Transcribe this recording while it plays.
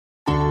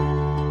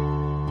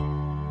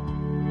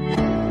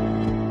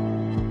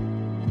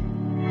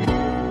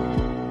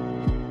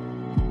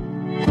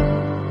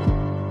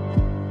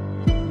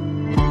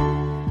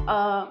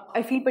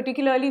I feel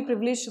particularly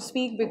privileged to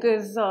speak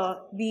because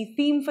the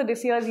theme for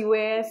this year's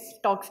UAS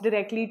talks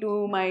directly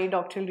to my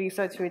doctoral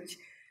research, which,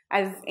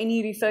 as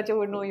any researcher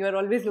would know, you are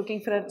always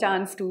looking for a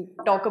chance to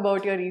talk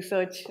about your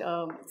research.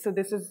 So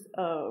this is,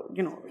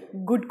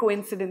 good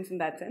coincidence in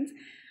that sense.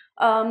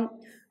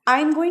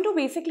 I'm going to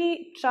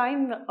basically try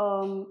and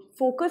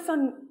focus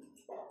on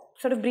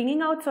sort of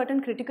bringing out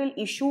certain critical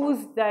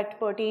issues that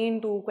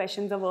pertain to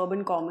questions of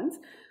urban commons.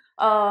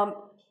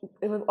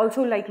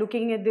 Also like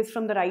looking at this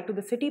from the right to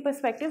the city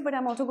perspective, but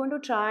I'm also going to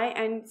try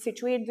and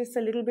situate this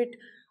a little bit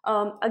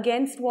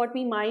against what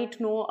we might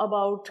know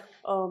about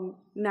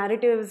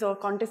narratives or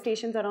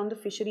contestations around the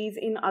fisheries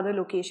in other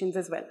locations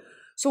as well.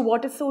 So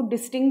what is so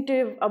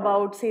distinctive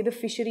about, say, the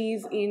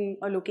fisheries in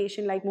a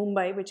location like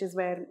Mumbai, which is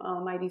where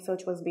my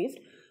research was based?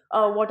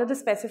 What are the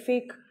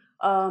specific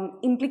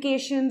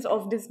implications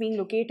of this being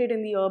located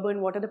in the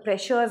urban? What are the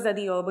pressures that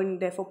the urban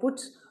therefore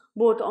puts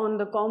both on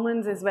the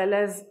commons as well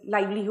as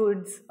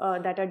livelihoods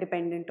that are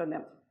dependent on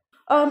them?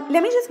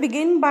 Let me just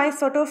begin by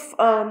sort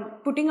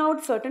of putting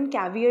out certain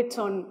caveats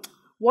on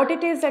what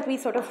it is that we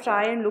sort of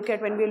try and look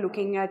at when we're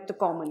looking at the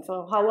commons,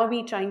 or how are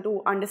we trying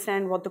to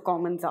understand what the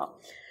commons are.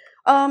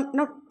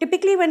 Now,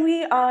 typically when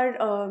we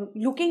are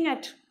looking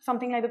at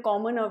something like the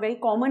common, a very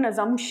common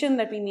assumption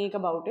that we make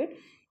about it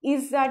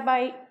is that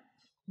by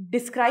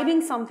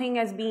describing something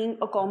as being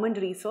a common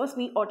resource,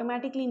 we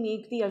automatically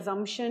make the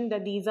assumption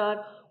that these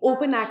are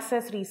open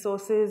access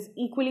resources,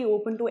 equally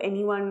open to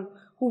anyone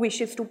who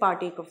wishes to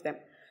partake of them.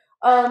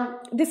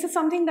 This is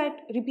something that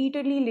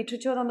repeatedly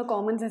literature on the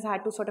commons has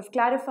had to sort of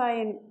clarify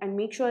and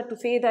make sure to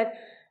say that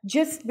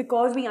just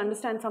because we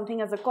understand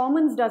something as a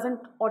commons doesn't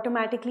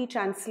automatically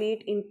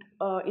translate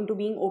into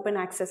being open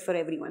access for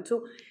everyone.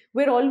 So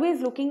we're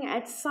always looking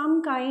at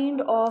some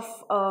kind of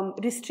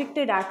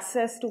restricted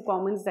access to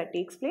commons that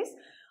takes place.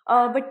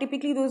 But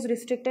typically those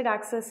restricted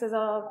accesses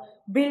are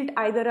built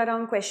either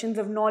around questions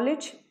of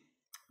knowledge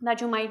that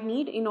you might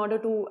need in order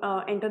to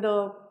enter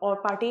the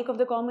or partake of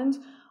the commons,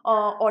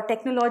 or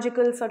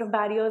technological sort of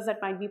barriers that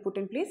might be put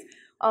in place,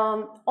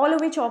 all of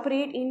which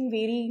operate in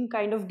varying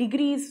kind of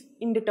degrees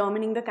in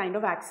determining the kind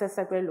of access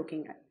that we're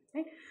looking at.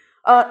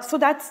 Right? So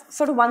that's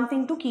sort of one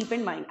thing to keep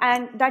in mind,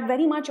 and that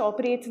very much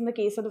operates in the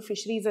case of the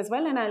fisheries as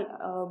well, and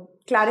I'll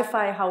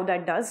clarify how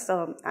that does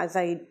as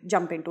I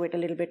jump into it a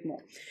little bit more.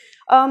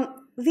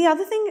 The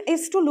other thing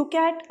is to look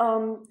at,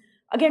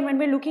 again, when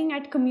we're looking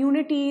at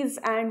communities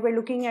and we're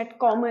looking at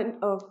common,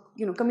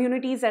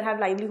 communities that have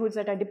livelihoods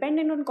that are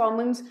dependent on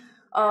commons,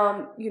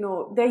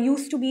 there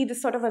used to be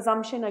this sort of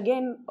assumption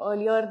again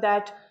earlier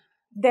that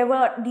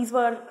these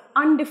were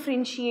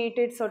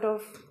undifferentiated sort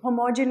of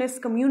homogeneous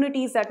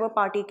communities that were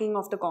partaking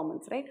of the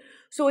commons, right?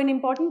 So an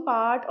important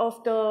part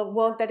of the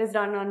work that is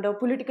done under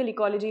political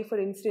ecology, for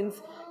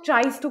instance,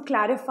 tries to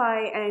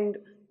clarify and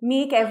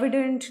make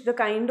evident the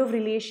kind of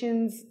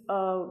relations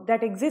that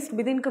exist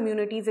within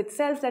communities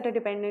itself that are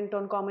dependent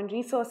on common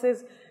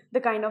resources, the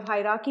kind of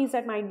hierarchies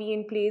that might be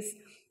in place,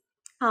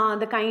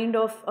 the kind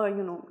of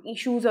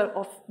issues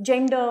of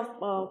gender,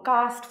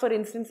 caste, for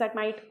instance, that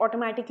might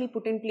automatically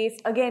put in place,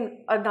 again,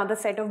 another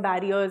set of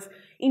barriers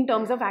in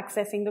terms of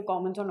accessing the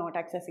commons or not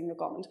accessing the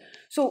commons.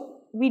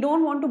 So we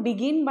don't want to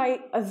begin by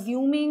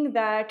assuming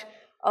that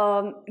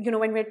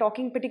when we're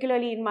talking,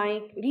 particularly in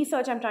my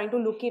research, I'm trying to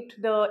look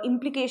at the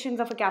implications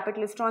of a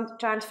capitalist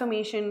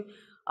transformation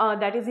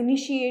that is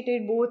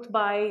initiated both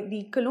by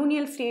the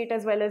colonial state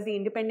as well as the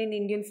independent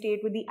Indian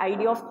state with the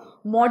idea of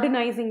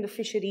modernizing the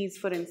fisheries,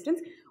 for instance.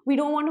 We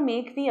don't want to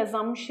make the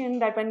assumption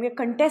that when we're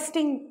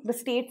contesting the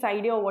state's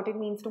idea of what it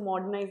means to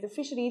modernize the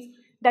fisheries,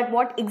 that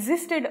what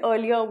existed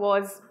earlier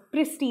was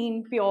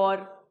pristine,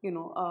 pure,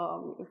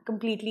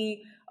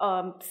 completely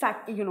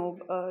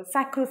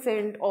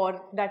sacrosanct,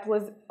 or that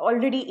was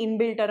already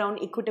inbuilt around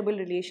equitable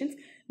relations.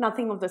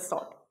 Nothing of the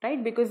sort,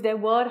 right? Because there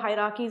were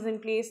hierarchies in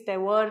place, there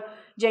were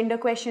gender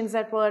questions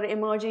that were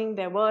emerging,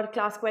 there were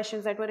class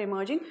questions that were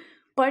emerging.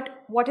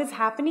 But what is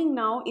happening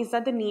now is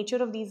that the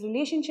nature of these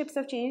relationships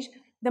have changed,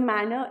 the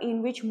manner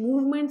in which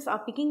movements are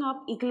picking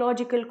up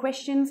ecological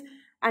questions,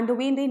 and the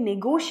way they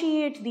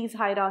negotiate these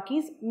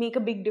hierarchies make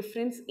a big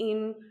difference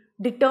in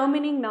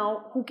determining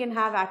now who can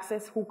have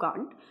access, who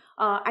can't.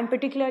 And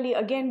particularly,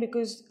 again,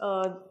 because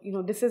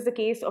this is the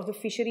case of the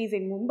fisheries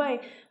in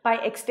Mumbai, by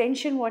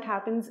extension what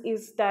happens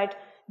is that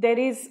there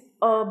is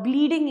a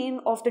bleeding in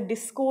of the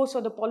discourse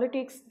or the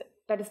politics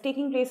that is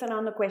taking place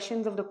around the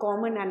questions of the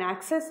common and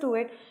access to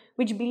it,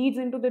 which bleeds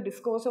into the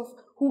discourse of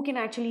who can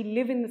actually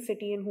live in the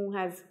city and who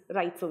has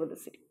rights over the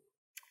city.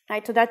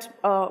 Right, so that's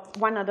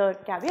one other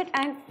caveat.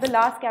 And the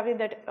last caveat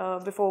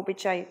that before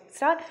which I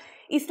start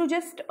is to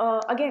just,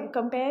 again,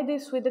 compare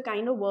this with the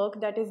kind of work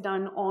that is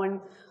done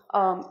on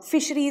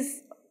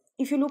fisheries.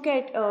 If you look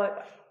at,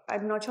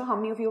 I'm not sure how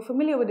many of you are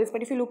familiar with this,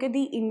 but if you look at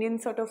the Indian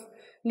sort of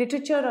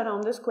literature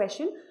around this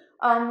question,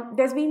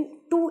 there's been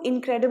two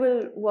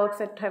incredible works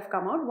that have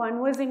come out.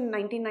 One was in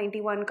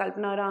 1991,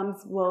 Kalpana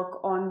Ram's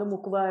work on the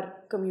Mukvar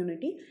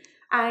community.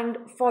 And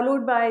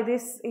followed by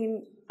this,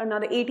 in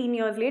another 18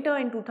 years later,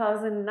 in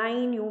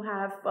 2009, you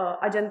have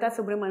Ajanta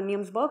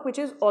Subramaniam's work, which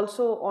is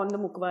also on the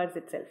Mukhwars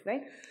itself,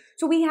 right?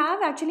 So we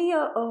have actually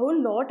a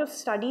whole lot of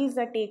studies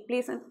that take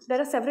place, and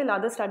there are several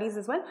other studies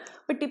as well,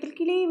 but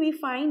typically we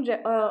find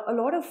a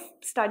lot of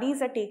studies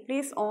that take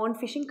place on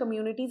fishing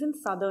communities in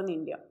southern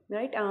India,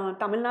 right?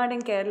 Tamil Nadu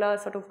and Kerala are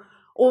sort of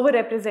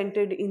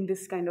overrepresented in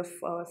this kind of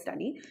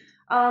study.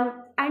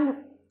 And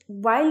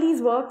while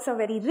these works are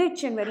very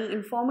rich and very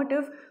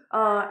informative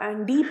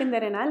and deep in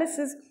their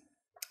analysis,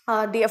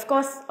 they, of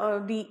course,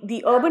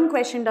 the urban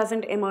question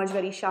doesn't emerge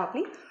very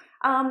sharply.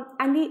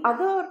 And the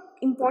other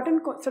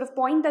important sort of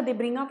point that they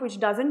bring up, which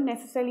doesn't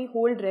necessarily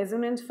hold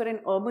resonance for an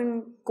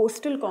urban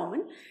coastal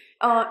common,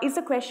 is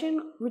a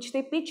question which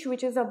they pitch,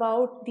 which is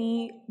about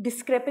the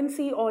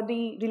discrepancy or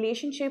the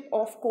relationship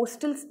of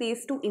coastal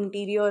space to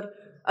interior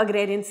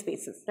agrarian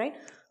spaces, right?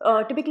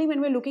 Typically,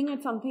 when we're looking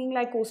at something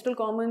like coastal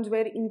commons,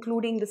 we're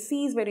including the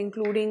seas, we're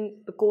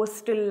including the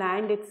coastal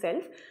land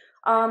itself.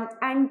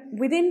 And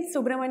within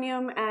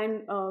Subramaniam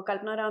and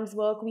Kalpana Ram's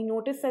work, we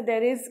notice that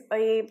there is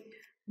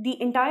the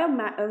entire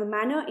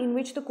manner in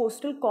which the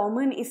coastal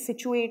common is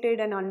situated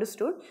and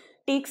understood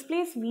takes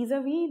place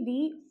vis-a-vis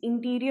the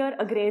interior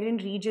agrarian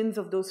regions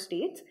of those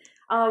states,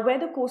 where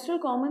the coastal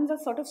commons are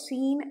sort of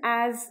seen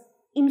as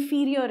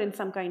inferior in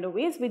some kind of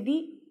ways, with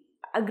the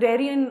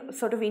agrarian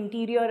sort of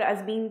interior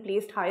as being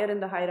placed higher in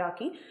the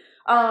hierarchy.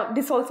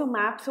 This also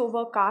maps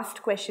over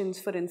caste questions,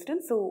 for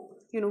instance. So,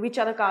 which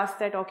are the castes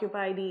that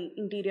occupy the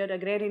interior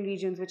agrarian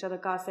regions, which are the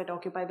castes that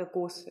occupy the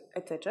coast,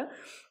 etc.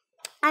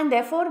 And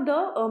therefore,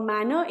 the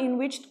manner in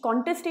which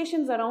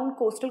contestations around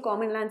coastal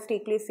common lands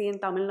take place, say in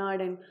Tamil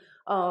Nadu and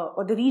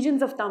or the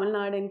regions of Tamil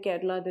Nadu and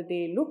Kerala that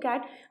they look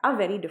at, are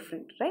very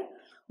different, right?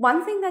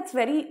 One thing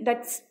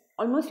that's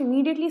almost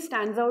immediately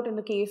stands out in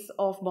the case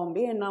of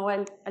Bombay, and now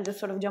I'll just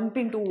sort of jump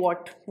into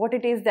what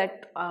it is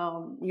that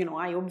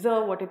I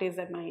observe, what it is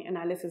that my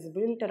analysis is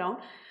built around.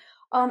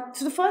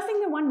 So the first thing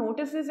that one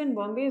notices in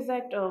Bombay is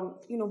that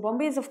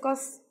Bombay is, of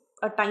course,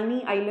 a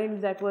tiny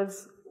island that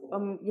was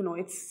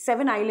it's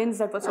 7 islands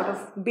that were sort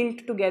of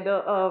built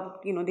together.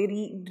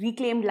 They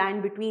reclaimed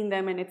land between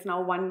them, and it's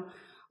now one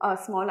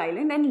small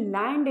island. And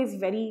land is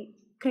very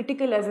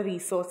critical as a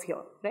resource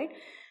here, right?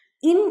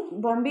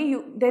 In Bombay,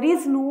 there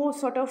is no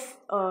sort of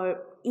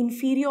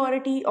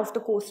inferiority of the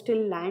coastal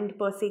land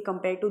per se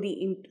compared to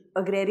the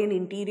agrarian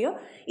interior.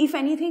 If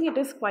anything, it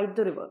is quite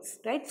the reverse,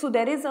 right? So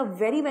there is a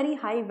very, very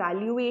high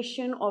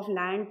valuation of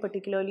land,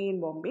 particularly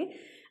in Bombay.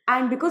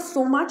 And because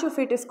so much of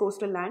it is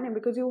coastal land, and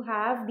because you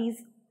have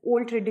these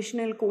old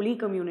traditional Koli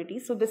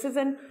communities, so this is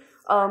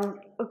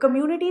a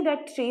community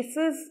that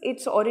traces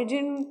its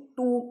origin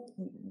to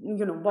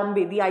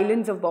Bombay, the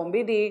islands of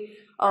Bombay.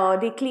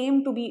 They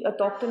claim to be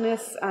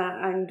autochthonous,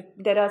 and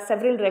there are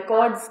several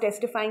records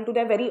testifying to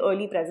their very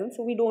early presence.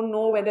 So we don't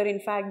know whether in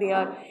fact they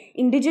are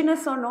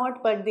indigenous or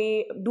not, but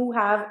they do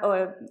have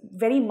a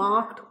very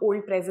marked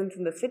old presence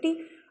in the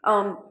city.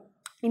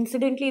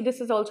 Incidentally, this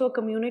is also a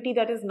community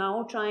that is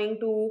now trying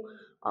to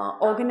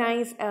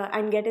organize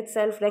and get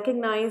itself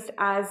recognized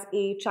as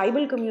a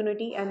tribal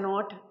community and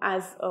not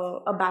as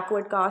a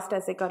backward caste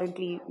as they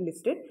currently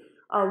listed,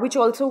 which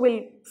also will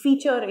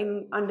feature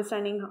in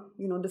understanding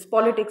this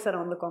politics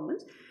around the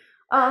commons.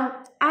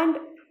 And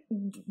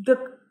the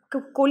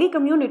Koli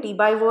community,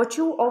 by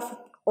virtue of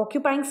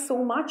occupying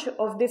so much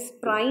of this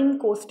prime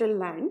coastal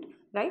land,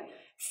 right,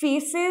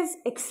 faces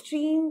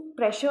extreme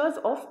pressures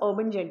of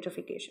urban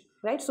gentrification,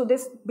 right? So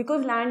this,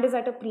 because land is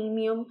at a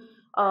premium,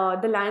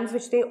 the lands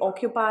which they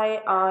occupy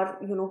are,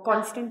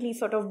 constantly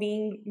sort of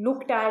being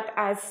looked at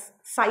as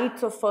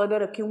sites of further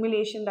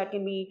accumulation that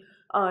can be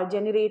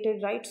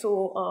generated, right?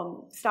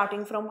 So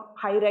starting from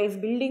high-rise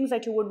buildings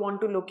that you would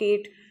want to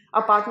locate,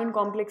 apartment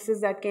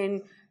complexes that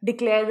can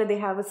declare that they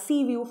have a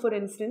sea view, for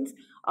instance,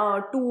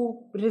 to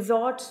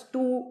resorts,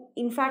 to,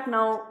 in fact,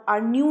 now our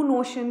new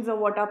notions of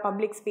what are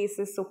public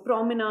spaces, so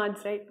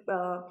promenades, right?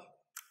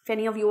 If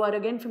any of you are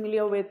again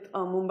familiar with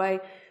Mumbai,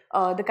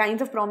 the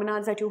kinds of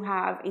promenades that you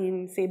have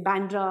in, say,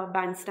 Bandra,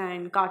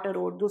 Bandstand, Carter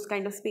Road, those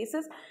kind of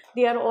spaces,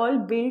 they are all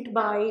built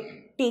by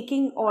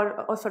taking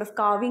or sort of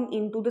carving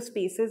into the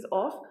spaces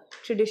of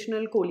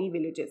traditional Koli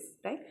villages,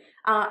 right?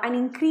 And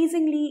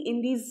increasingly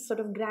in these sort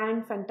of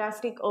grand,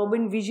 fantastic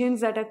urban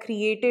visions that are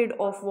created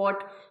of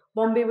what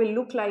Bombay will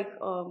look like,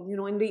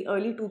 in the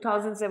early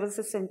 2000s, there was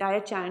this entire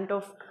chant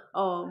of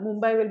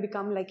Mumbai will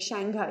become like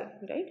Shanghai,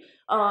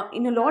 right?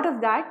 In a lot of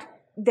that,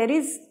 there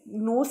is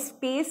no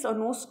space or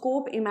no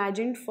scope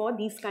imagined for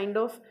these kind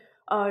of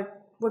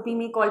what we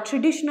may call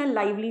traditional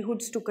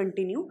livelihoods to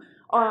continue.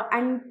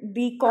 And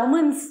the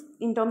commons,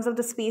 in terms of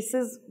the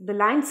spaces, the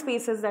land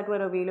spaces that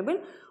were available,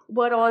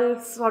 were all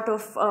sort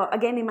of,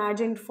 again,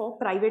 imagined for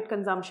private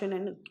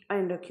consumption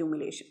and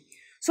accumulation.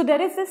 So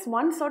there is this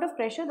one sort of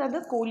pressure that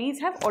the Kolis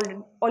have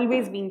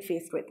always been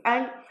faced with.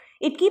 And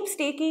it keeps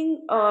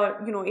taking,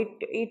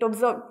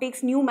 it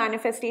takes new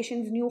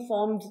manifestations, new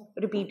forms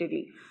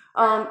repeatedly.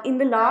 In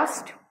the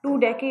last 2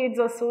 decades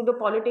or so, the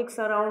politics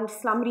around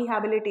slum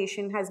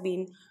rehabilitation has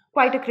been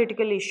quite a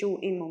critical issue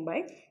in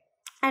Mumbai.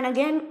 And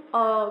again,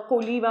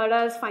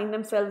 Koliwadas find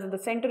themselves at the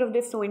center of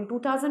this. So in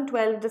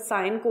 2012, the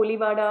Sion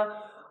Koliwada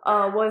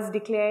was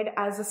declared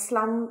as a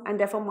slum and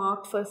therefore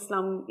marked for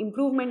slum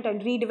improvement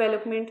and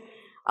redevelopment.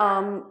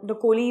 The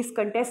Kolis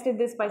contested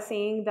this by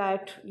saying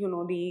that, you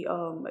know,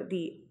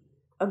 the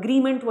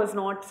agreement was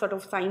not sort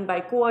of signed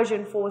by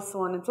coercion, force, so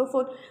on and so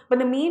forth. But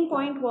the main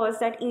point was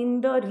that in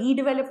the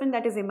redevelopment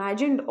that is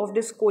imagined of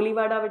this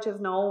Koliwada, which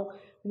is now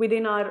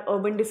within our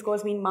urban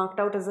discourse being marked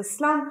out as a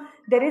slum,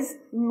 there is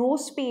no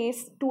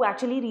space to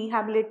actually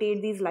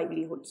rehabilitate these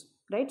livelihoods,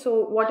 right?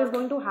 So what is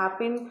going to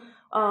happen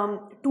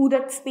to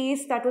that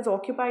space that was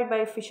occupied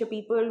by fisher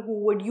people who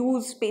would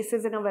use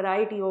spaces in a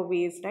variety of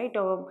ways, right?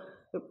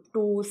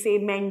 To say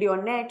mend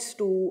your nets,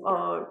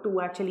 to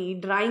actually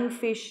drying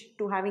fish,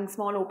 to having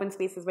small open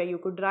spaces where you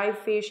could dry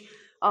fish,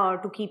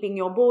 to keeping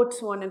your boats,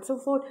 so on and so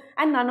forth.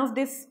 And none of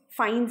this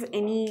finds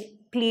any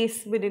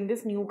place within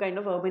this new kind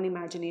of urban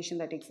imagination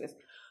that exists.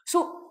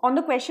 So on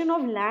the question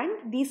of land,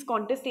 these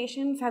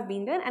contestations have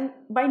been there, and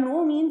by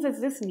no means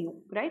is this new,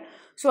 right?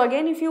 So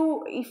again,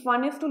 if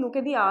one is to look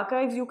at the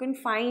archives, you can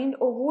find a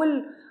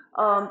whole,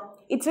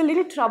 it's a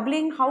little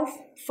troubling how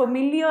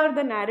familiar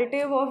the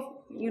narrative of,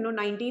 you know,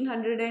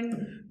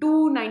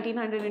 1902,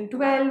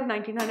 1912,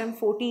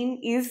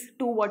 1914 is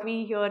to what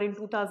we hear in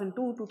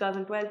 2002,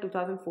 2012,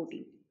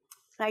 2014.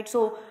 Right,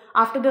 so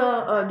after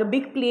the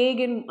big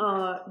plague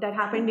that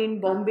happened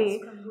in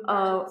Bombay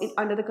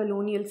under the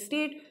colonial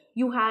state,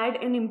 you had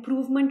an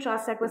improvement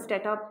trust that was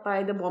set up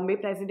by the Bombay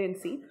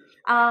presidency,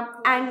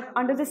 and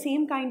under the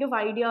same kind of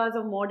ideas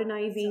of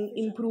modernizing,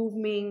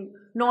 improving,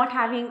 not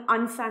having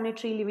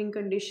unsanitary living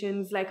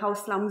conditions like how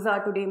slums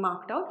are today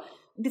marked out.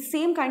 The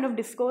same kind of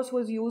discourse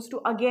was used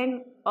to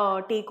again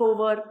take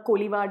over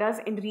Koliwadas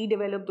and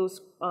redevelop those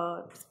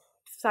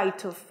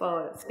sites of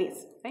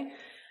space, right?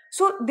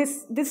 So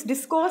this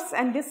discourse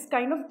and this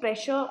kind of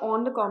pressure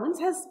on the commons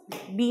has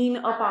been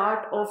a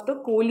part of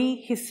the Koli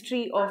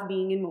history of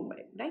being in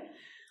Mumbai, right?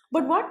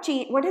 But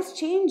what has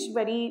changed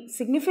very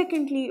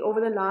significantly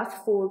over the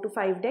last 4 to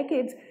 5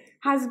 decades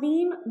has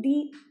been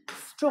the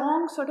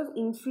strong sort of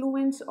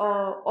influence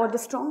or the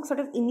strong sort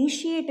of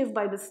initiative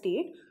by the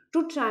state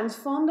to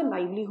transform the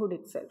livelihood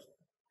itself,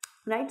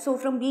 right? So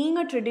from being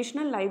a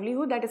traditional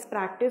livelihood that is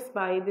practiced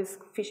by this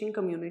fishing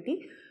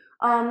community,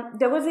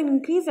 there was an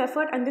increased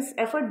effort, and this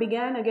effort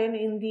began again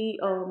in the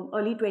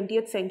early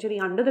 20th century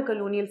under the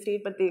colonial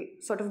state, but they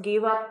sort of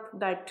gave up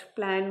that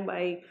plan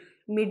by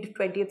mid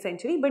 20th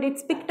century. But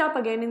it's picked up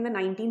again in the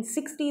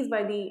 1960s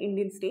by the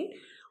Indian state,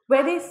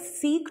 where they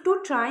seek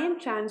to try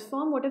and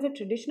transform what is a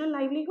traditional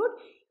livelihood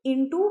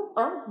into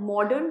a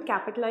modern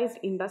capitalized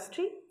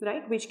industry,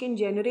 right, which can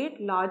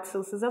generate large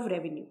sources of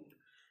revenue.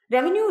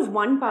 Revenue is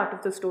one part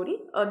of the story.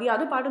 The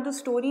other part of the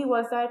story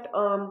was that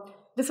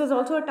this was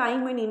also a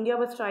time when India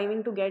was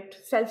striving to get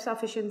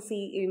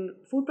self-sufficiency in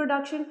food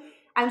production,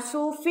 and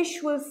so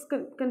fish was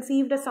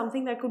conceived as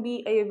something that could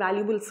be a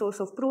valuable source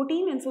of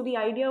protein. And so the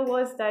idea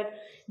was that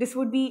this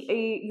would be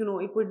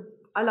it would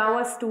allow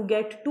us to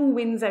get two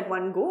wins at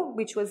one go,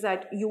 which was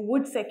that you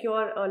would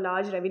secure a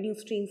large revenue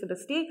stream for the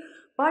state,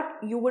 but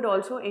you would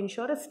also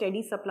ensure a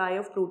steady supply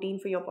of protein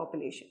for your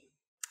population.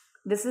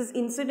 This is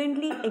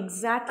incidentally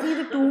exactly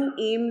the two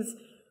aims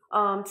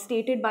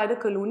stated by the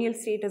colonial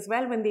state as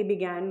well when they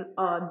began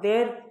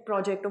their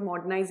project of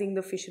modernizing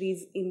the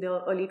fisheries in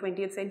the early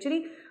 20th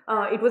century.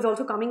 It was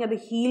also coming at the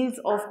heels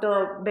of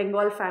the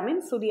Bengal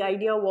famine. So the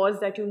idea was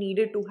that you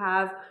needed to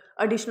have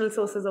additional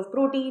sources of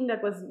protein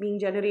that was being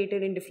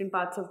generated in different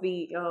parts of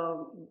the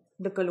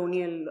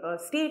colonial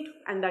state,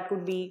 and that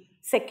could be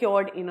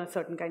secured in a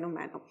certain kind of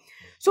manner.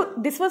 So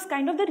this was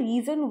kind of the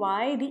reason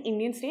why the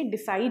Indian state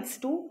decides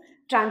to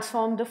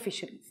transform the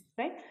fisheries,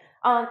 right?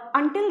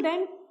 Until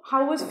then,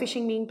 how was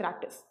fishing being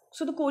practiced?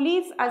 So the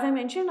Kolis, as I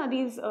mentioned,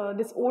 are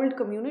this old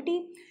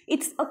community.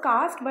 It's a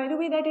caste, by the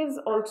way, that is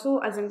also,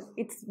 as in,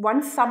 it's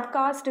one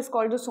subcaste is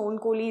called the Son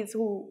Kolis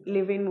who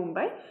live in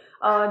Mumbai.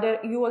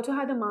 You also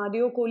have the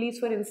Mahadeo Kolis,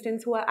 for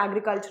instance, who are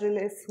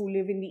agriculturalists who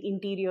live in the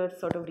interior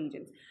sort of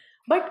regions.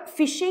 But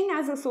fishing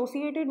as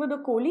associated with the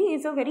Koli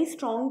is a very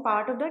strong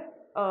part of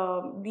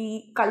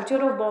the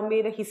culture of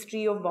Bombay, the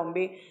history of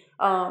Bombay.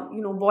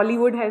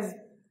 Bollywood has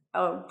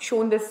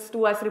shown this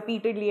to us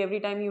repeatedly. Every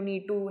time you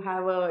need to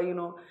have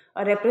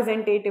a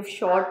representative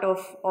shot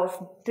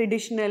of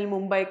traditional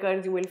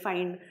Mumbaikars, you will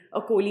find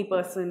a Koli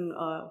person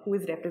who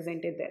is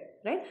represented there,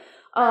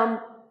 right?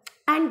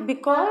 And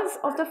because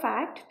of the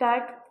fact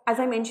that, as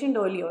I mentioned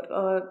earlier,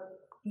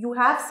 you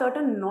have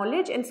certain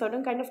knowledge and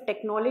certain kind of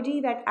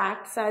technology that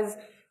acts as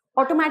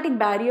automatic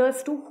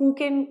barriers to who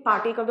can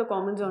partake of the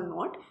commons or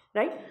not,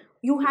 right?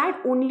 You had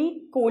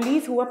only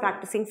Kolis who were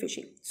practicing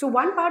fishing. So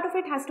one part of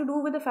it has to do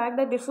with the fact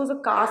that this was a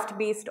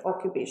caste-based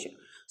occupation.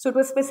 So it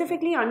was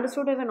specifically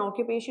understood as an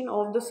occupation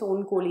of the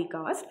Son Koli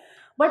caste,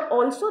 but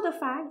also the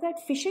fact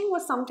that fishing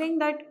was something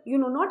that,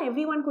 not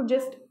everyone could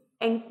just,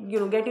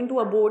 get into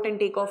a boat and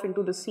take off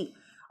into the sea.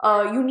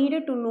 You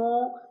needed to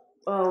know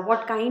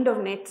what kind of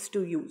nets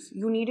to use.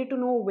 You needed to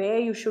know where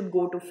you should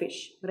go to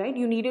fish, right?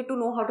 You needed to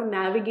know how to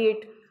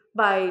navigate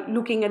by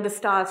looking at the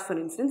stars, for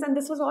instance. And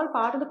this was all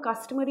part of the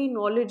customary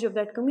knowledge of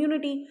that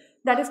community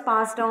that is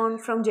passed down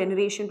from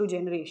generation to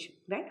generation,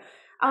 right?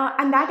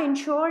 And that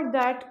ensured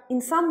that in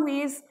some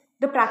ways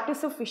the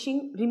practice of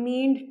fishing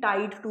remained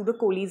tied to the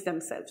coolies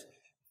themselves.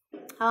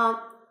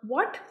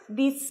 What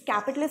this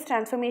capitalist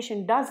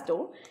transformation does,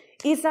 though,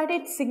 is that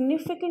it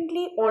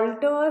significantly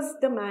alters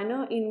the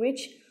manner in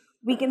which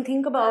we can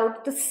think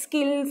about the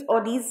skills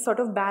or these sort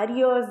of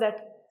barriers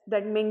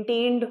that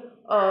maintained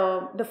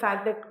the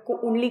fact that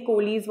only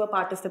coolies were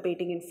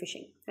participating in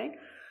fishing, right?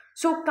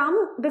 So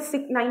come the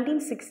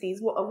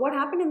 1960s, what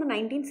happened in the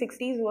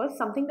 1960s was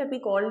something that we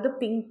call the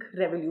pink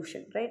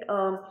revolution, right?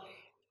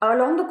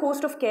 Along the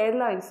coast of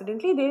Kerala,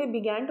 incidentally, they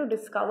began to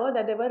discover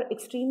that there were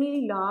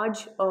extremely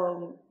large,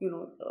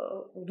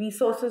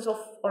 resources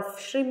of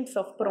shrimps,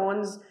 of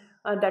prawns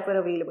that were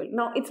available.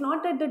 Now, it's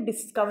not that the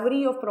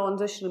discovery of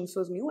prawns or shrimps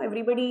was new.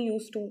 Everybody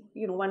used to,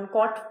 one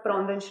caught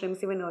prawns and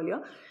shrimps even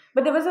earlier.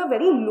 But there was a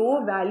very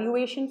low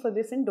valuation for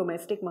this in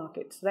domestic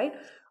markets, right?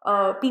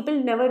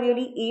 People never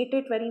really ate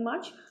it very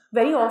much.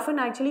 Very often,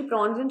 actually,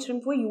 prawns and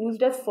shrimp were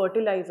used as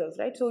fertilizers,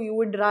 right? So you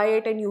would dry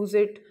it and use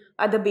it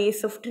at the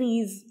base of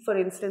trees, for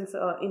instance,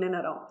 in and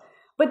around.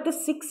 But the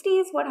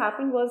 60s, what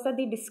happened was that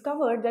they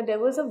discovered that there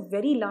was a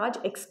very large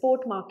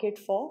export market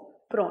for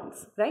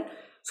prawns, right?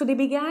 So they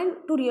began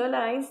to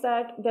realize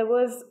that there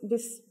was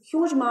this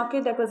huge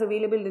market that was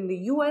available in the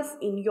US,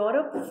 in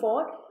Europe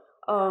for,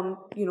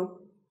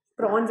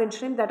 prawns and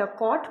shrimp that are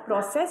caught,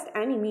 processed,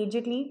 and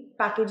immediately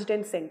packaged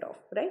and sent off,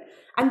 right?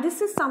 And this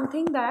is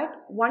something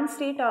that one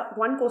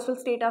coastal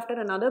state after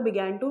another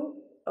began to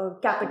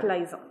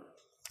capitalize on.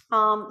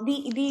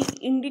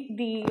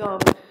 The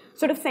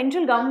sort of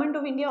central government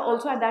of India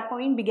also at that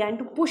point began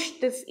to push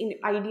this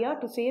idea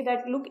to say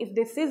that, look, if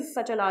this is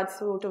such a large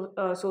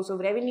source of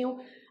revenue,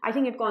 I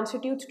think it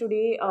constitutes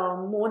today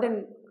more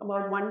than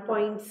about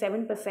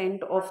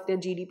 1.7% of the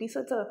GDP.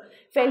 So it's a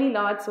fairly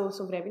large source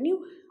of revenue.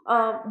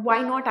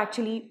 Why not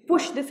actually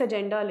push this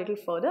agenda a little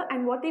further?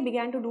 And what they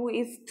began to do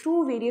is,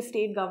 through various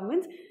state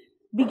governments,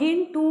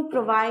 begin to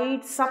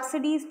provide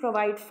subsidies,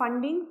 provide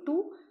funding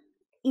to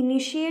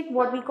initiate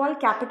what we call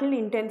capital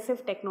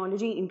intensive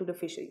technology into the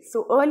fisheries.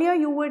 So earlier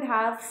you would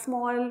have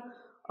small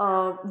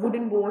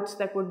wooden boats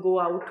that would go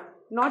out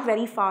not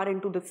very far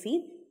into the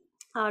sea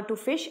to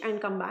fish and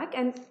come back.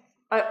 And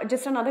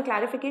just another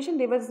clarification,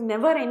 there was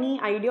never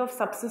any idea of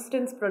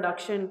subsistence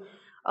production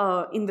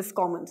in this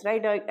commons,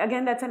 right?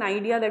 Again, that's an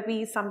idea that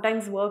we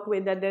sometimes work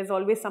with, that there's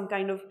always some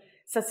kind of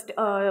sort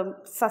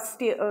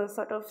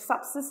of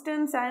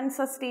subsistence and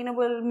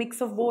sustainable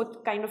mix of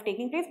both kind of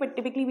taking place, but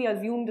typically we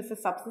assume this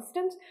is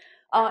subsistence.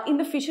 In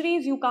the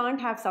fisheries, you can't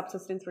have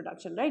subsistence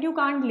production, right? You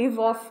can't live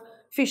off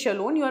fish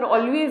alone. You are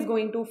always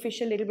going to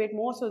fish a little bit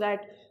more so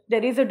that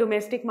there is a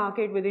domestic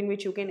market within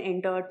which you can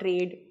enter,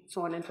 trade,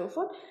 so on and so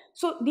forth.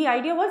 So the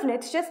idea was,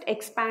 let's just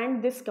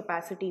expand this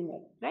capacity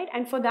more, right?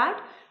 And for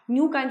that,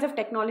 new kinds of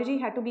technology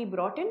had to be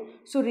brought in.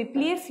 So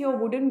replace your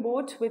wooden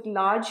boats with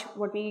large,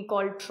 what we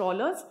call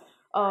trawlers.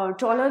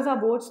 Trawlers are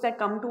boats that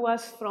come to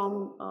us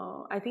from,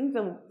 I think,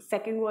 the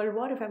Second World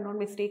War, if I'm not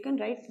mistaken,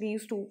 right? We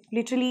used to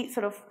literally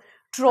sort of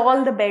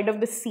trawl the bed of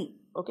the sea,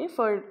 okay,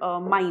 for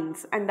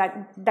mines. And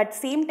that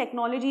same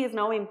technology is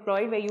now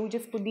employed, where you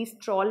just put these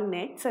trawl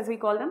nets, as we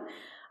call them.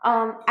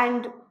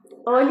 And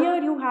earlier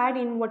you had,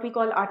 in what we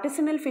call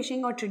artisanal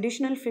fishing or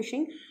traditional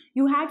fishing,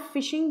 you had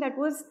fishing that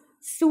was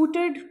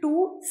suited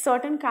to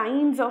certain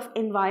kinds of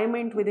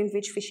environment within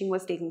which fishing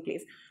was taking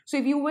place. So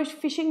if you were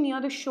fishing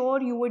near the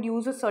shore, you would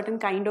use a certain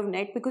kind of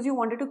net because you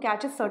wanted to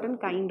catch a certain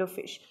kind of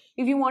fish.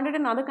 If you wanted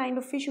another kind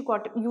of fish,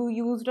 you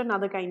used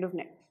another kind of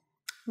net.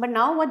 But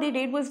now what they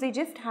did was, they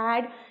just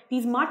had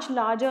these much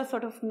larger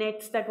sort of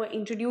nets that were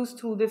introduced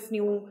through this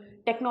new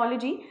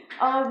technology,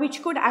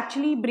 which could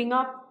actually bring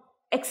up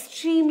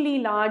extremely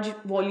large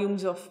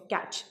volumes of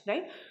catch,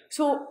 right?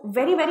 So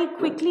very, very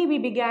quickly we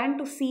began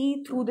to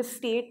see, through the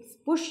state's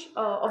push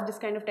of this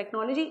kind of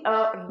technology,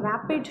 a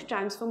rapid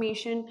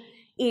transformation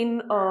in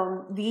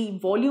the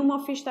volume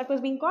of fish that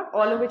was being caught,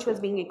 all of which was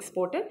being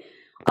exported.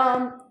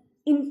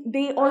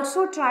 They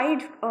also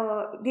tried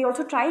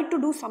to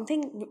do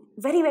something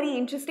very, very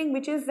interesting,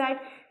 which is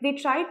that they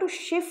tried to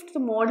shift the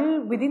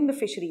model within the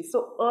fisheries.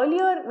 So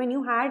earlier, when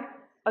you had,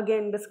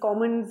 again, this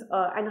commons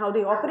and how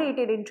they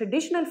operated in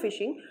traditional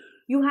fishing,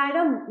 you had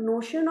a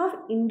notion of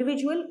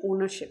individual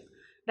ownership,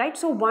 right?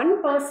 So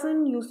one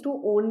person used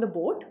to own the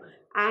boat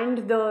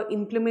and the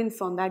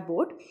implements on that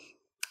boat.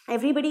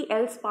 Everybody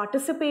else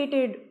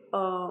participated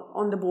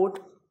on the boat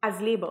as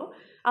labor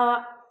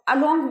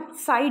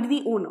alongside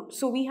the owner.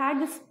 So we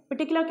had this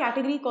particular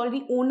category called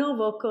the owner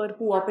worker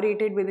who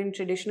operated within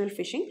traditional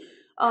fishing.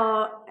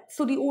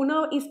 So the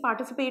owner is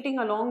participating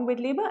along with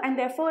labor, and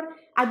therefore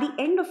at the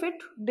end of it,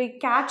 the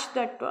catch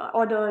that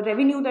or the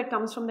revenue that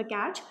comes from the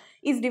catch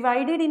is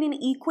divided in an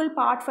equal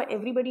part for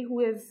everybody who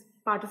has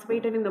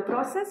participated in the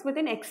process, with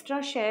an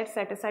extra share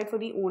set aside for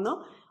the owner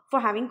for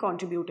having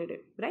contributed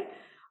it, right?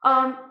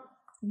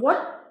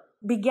 What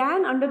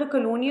began under the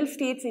colonial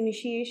state's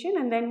initiation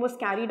and then was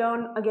carried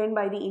on again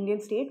by the Indian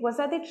state was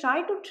that they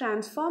tried to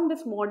transform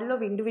this model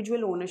of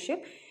individual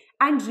ownership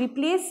and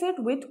replace it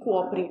with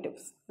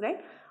cooperatives, right?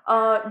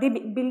 They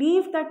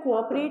believed that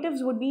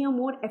cooperatives would be a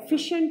more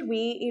efficient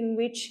way in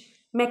which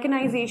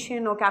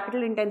mechanization or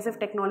capital intensive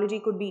technology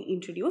could be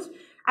introduced.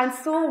 And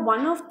so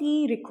one of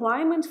the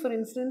requirements, for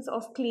instance,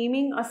 of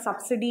claiming a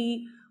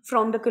subsidy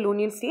from the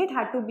colonial state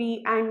had to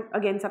be, and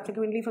again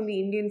subsequently from the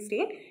Indian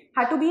state,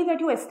 had to be that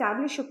you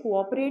establish a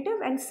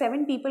cooperative and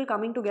 7 people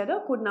coming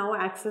together could now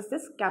access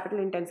this capital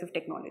intensive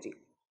technology.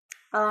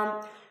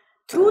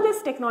 Through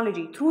this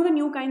technology, through the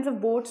new kinds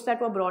of boats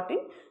that were brought in,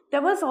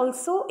 there was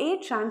also a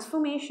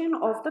transformation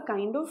of the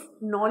kind of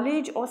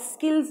knowledge or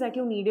skills that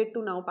you needed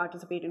to now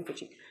participate in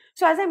fishing.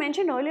 So as I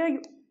mentioned earlier,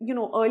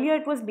 earlier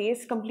it was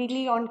based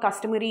completely on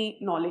customary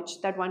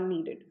knowledge that one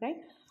needed, right?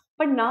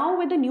 But now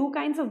with the new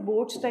kinds of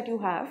boats that you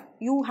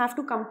have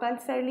to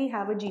compulsorily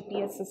have a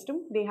GPS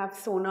system. They have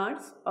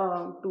sonars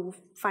to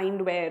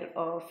find where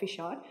fish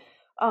are.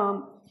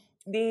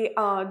 They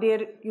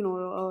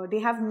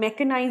have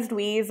mechanized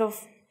ways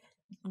of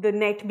the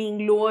net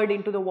being lowered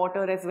into the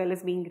water as well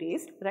as being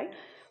raised, right?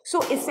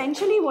 So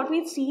essentially what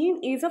we've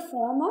seen is a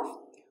form of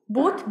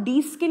both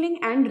de-skilling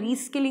and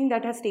reskilling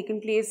that has taken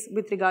place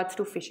with regards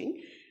to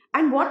fishing.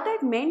 And what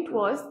that meant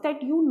was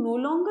that you no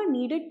longer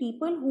needed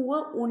people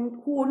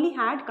who only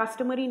had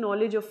customary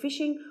knowledge of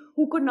fishing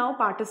who could now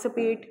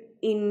participate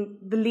in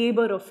the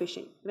labor of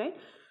fishing, right?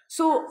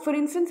 So for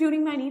instance,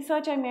 during my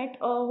research, I met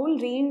a whole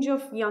range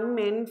of young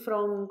men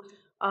from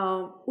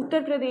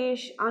Uttar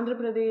Pradesh, Andhra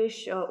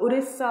Pradesh,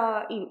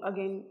 Orissa,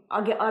 again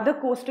other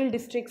coastal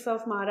districts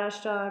of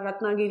Maharashtra,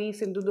 Ratnagiri,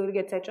 Sindhudurg,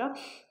 etc.,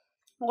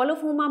 all of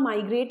whom are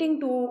migrating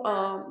to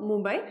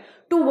Mumbai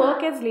to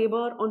work as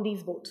labor on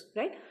these boats,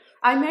 right?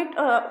 I met,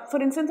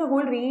 for instance, a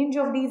whole range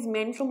of these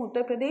men from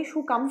Uttar Pradesh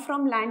who come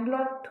from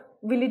landlocked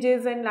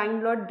villages and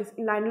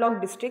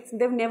landlocked districts.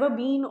 They've never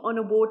been on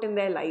a boat in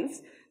their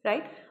lives,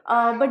 right?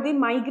 But they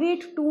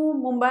migrate to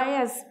Mumbai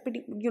as,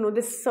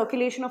 this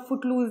circulation of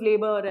footloose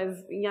labor,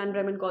 as Jan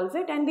Bremen calls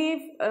it, and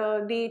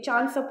they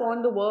chance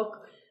upon the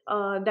work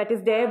that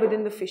is there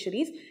within the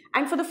fisheries.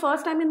 And for the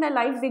first time in their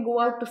lives, they go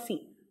out to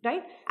sea,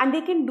 right? And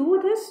they can do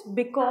this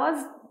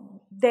because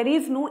there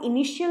is no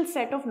initial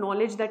set of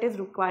knowledge that is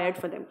required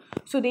for them.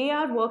 So they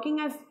are working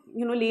as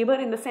labor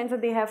in the sense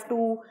that they have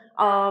to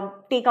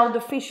take out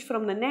the fish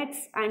from the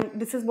nets, and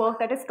this is work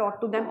that is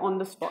taught to them on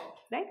the spot,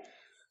 right?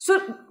 So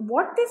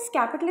what this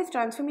capitalist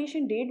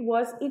transformation did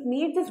was it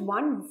made this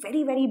one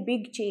very, very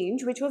big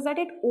change, which was that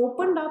it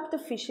opened up the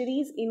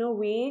fisheries in a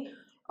way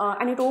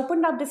and it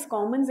opened up this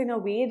commons in a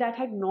way that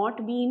had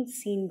not been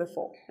seen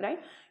before, right?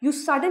 You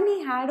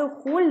suddenly had a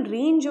whole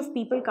range of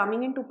people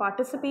coming in to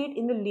participate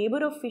in the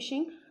labor of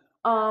fishing,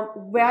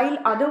 while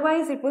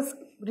otherwise it was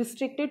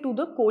restricted to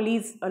the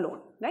coolies alone,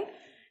 right?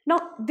 Now,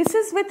 this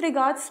is with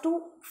regards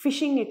to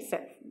fishing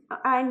itself.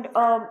 And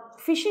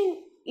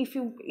fishing, if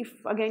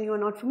again you are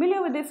not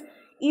familiar with this,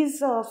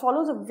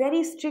 follows a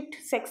very strict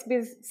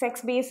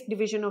sex-based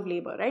division of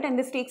labor, right? And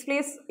this takes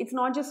place, it's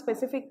not just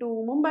specific to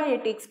Mumbai,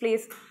 it takes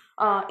place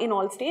in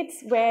all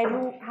states, where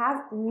you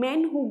have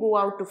men who go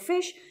out to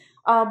fish,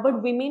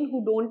 but women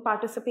who don't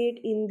participate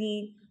in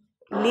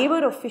the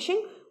labor of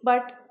fishing,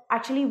 but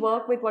actually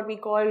work with what we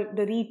call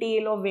the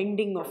retail or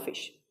vending of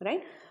fish,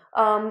 right?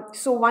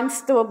 So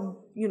once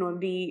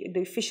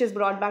the fish is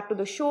brought back to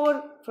the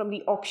shore, from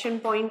the auction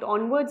point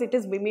onwards, it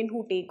is women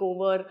who take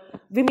over,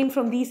 women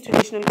from these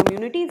traditional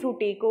communities who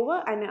take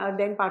over and are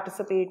then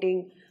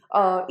participating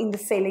in the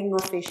selling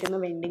of fish and the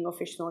vending of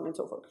fish, so on and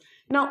so forth.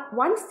 Now,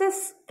 once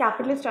this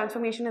capitalist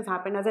transformation has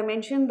happened, as I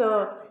mentioned,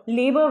 the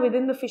labor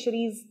within the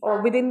fisheries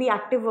or within the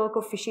active work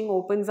of fishing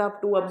opens up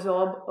to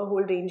absorb a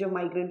whole range of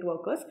migrant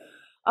workers.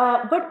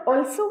 But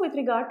also with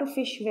regard to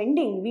fish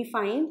vending, we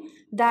find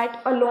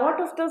that a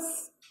lot of the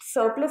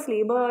surplus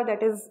labor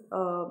that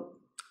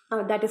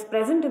is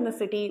present in the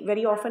city,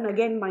 very often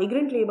again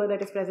migrant labor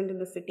that is present in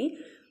the city,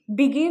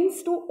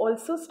 begins to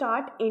also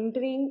start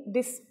entering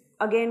this,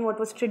 again what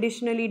was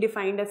traditionally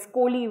defined as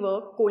Koli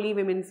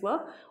women's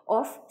work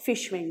of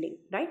fish vending,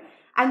 right?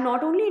 And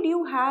not only do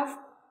you have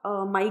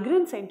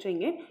migrants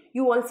entering it,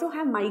 you also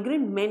have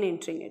migrant men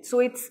entering it. So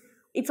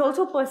it's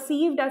also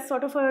perceived as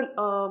sort of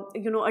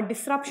a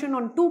disruption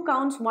on two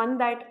counts. One,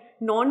 that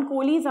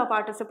non-coolies are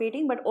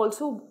participating, but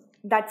also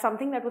that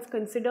something that was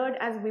considered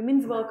as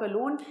women's work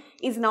alone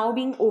is now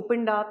being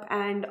opened up,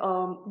 and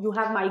you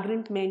have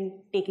migrant men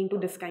taking to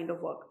this kind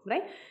of work,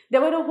 right? There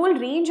were a whole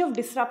range of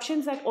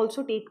disruptions that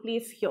also take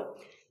place here,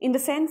 in the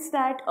sense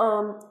that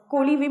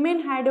Koli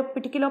women had a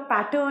particular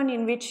pattern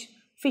in which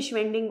fish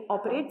vending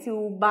operates.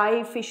 You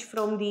buy fish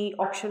from the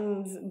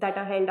auctions that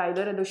are held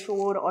either at the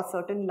shore or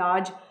certain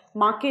large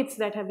markets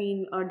that have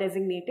been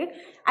designated,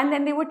 and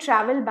then they would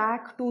travel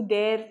back to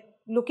their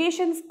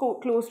locations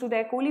close to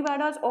their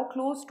Koliwadas or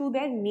close to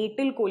their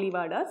natal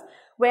Koliwadas,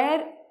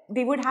 where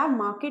they would have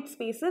market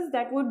spaces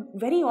that would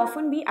very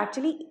often be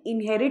actually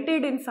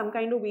inherited in some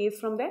kind of ways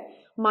from their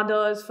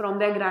mothers, from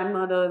their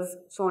grandmothers,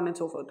 so on and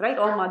so forth, right?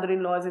 Or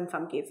mother-in-laws in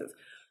some cases.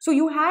 So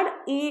you had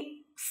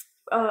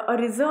a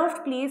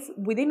reserved place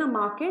within a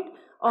market,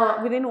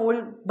 within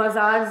old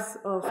bazaars,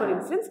 for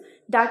instance,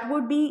 that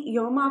would be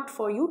earmarked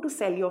for you to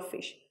sell your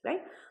fish,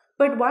 right?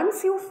 But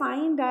once you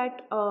find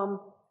that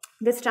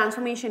this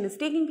transformation is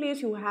taking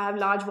place, you have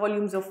large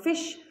volumes of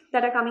fish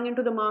that are coming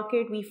into the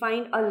market, we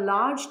find a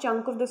large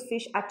chunk of this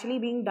fish actually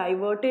being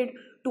diverted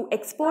to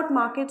export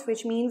markets,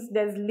 which means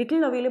there's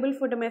little available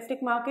for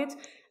domestic markets,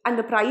 and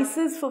the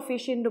prices for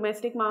fish in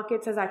domestic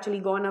markets has actually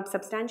gone up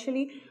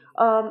substantially.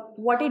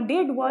 What it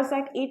did was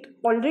that it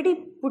already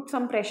put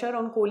some pressure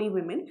on Koli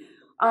women,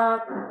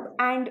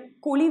 and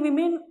Koli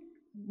women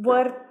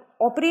were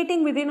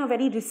operating within a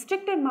very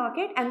restricted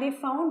market, and they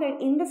found that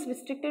in this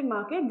restricted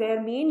market,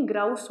 their main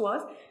grouse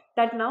was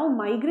that now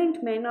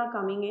migrant men are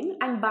coming in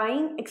and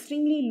buying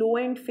extremely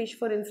low-end fish,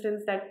 for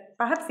instance, that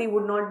perhaps they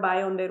would not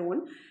buy on their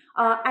own,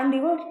 and they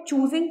were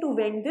choosing to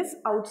vend this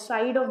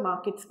outside of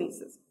market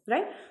spaces,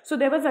 right? So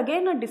there was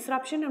again a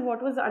disruption in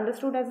what was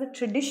understood as the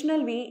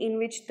traditional way in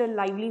which the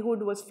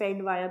livelihood was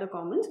fed via the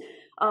commons,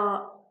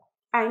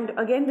 and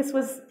again this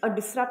was a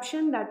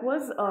disruption that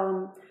was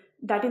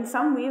that in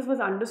some ways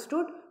was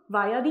understood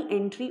via the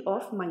entry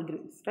of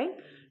migrants, right?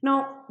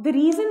 Now, the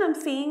reason I'm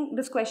saying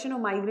this question of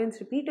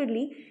migrants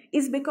repeatedly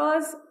is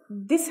because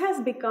this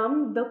has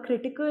become the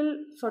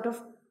critical sort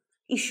of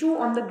issue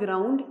on the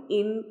ground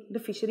in the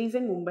fisheries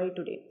in Mumbai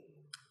today,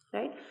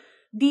 right?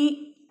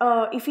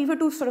 If we were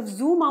to sort of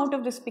zoom out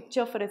of this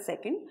picture for a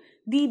second,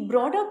 the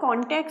broader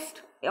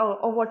context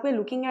of what we're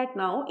looking at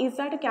now is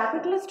that a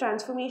capitalist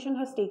transformation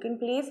has taken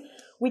place,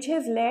 which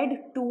has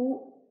led to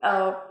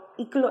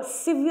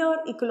severe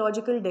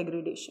ecological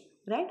degradation,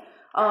 right?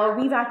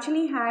 We've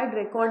actually had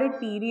recorded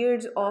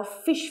periods of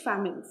fish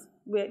famines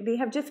where they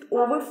have just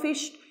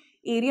overfished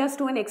areas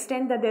to an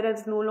extent that there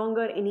is no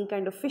longer any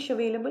kind of fish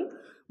available.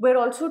 We're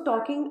also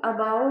talking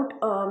about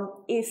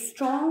a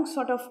strong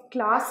sort of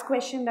class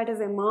question that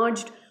has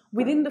emerged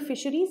within the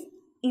fisheries,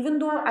 even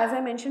though, as I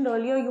mentioned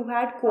earlier, you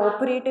had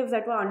cooperatives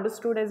that were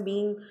understood as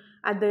being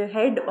at the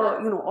head,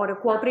 or a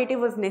cooperative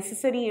was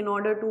necessary in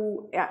order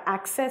to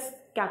access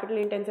capital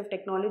intensive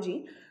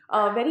technology.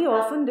 Very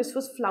often this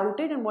was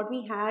flouted, and what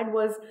we had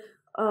was,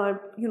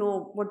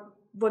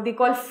 what they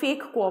call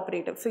fake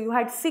cooperatives. So you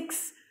had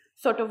 6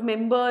 sort of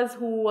members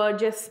who were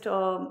just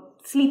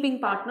sleeping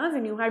partners,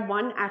 and you had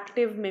one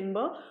active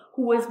member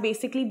who was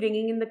basically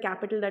bringing in the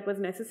capital that was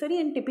necessary,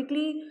 and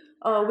typically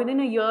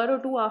within a year or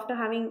two after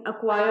having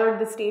acquired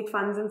the state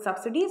funds and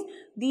subsidies,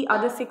 the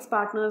other 6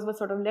 partners were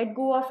sort of let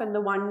go of and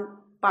the one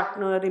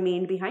partner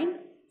remained behind.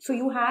 So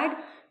you had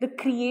the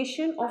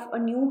creation of a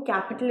new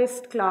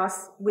capitalist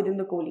class within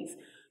the Kolis.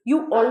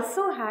 You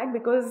also had,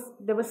 because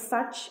there was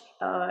such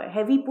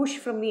heavy push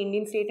from the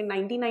Indian state, in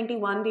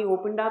 1991 they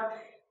opened up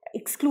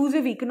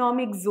exclusive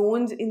economic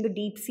zones in the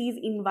deep seas,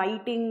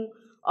 inviting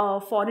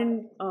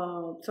foreign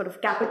sort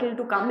of capital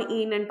to come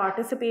in and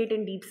participate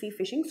in deep sea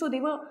fishing. So they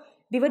were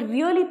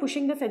really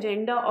pushing this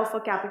agenda of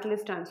a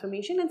capitalist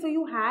transformation, and so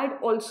you had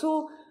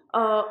also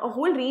a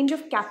whole range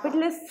of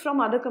capitalists from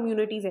other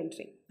communities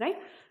entering, right?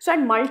 So at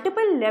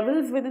multiple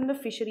levels within the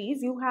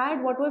fisheries, you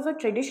had what was a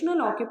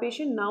traditional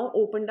occupation now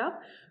opened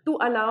up to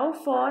allow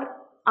for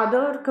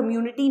other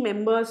community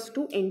members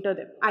to enter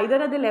them,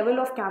 either at the level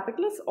of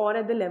capitalists or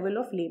at the level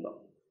of labor,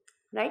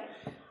 right?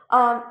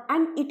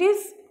 And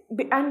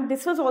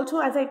this was also,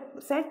 as I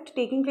said,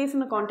 taking place in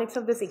the context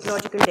of this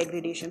ecological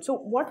degradation. So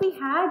what we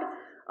had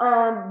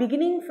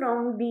beginning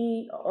from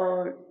the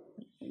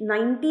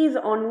 90s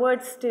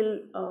onwards till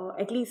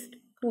at least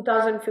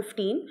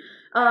 2015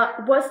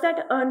 was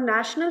that a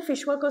National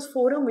Fish Workers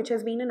Forum, which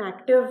has been an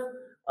active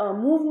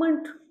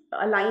movement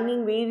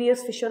aligning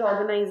various fisher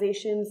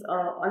organizations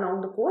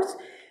along the coast,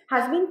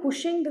 has been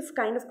pushing this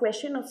kind of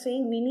question of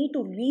saying we need to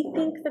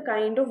rethink the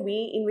kind of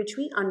way in which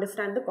we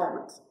understand the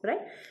commons, right?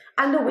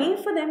 And the way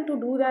for them to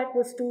do that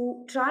was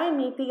to try and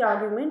make the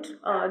argument,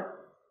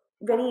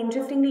 very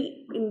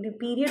interestingly, in the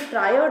period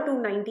prior to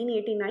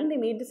 1989, they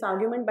made this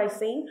argument by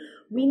saying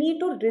we need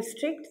to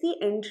restrict the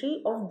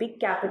entry of big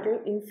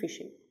capital in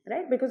fishing,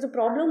 right? Because the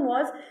problem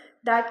was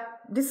that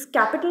this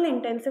capital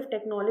intensive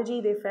technology,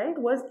 they felt,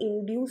 was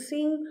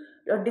inducing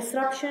a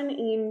disruption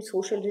in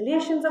social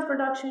relations of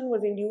production,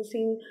 was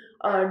inducing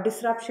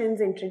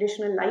disruptions in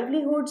traditional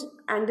livelihoods,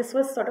 and this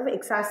was sort of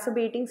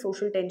exacerbating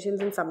social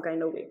tensions in some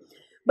kind of way.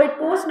 But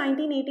post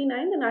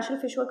 1989, the National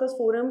Fish Workers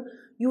Forum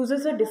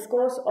uses a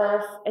discourse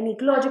of an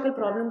ecological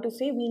problem to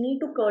say we need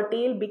to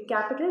curtail big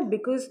capital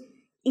because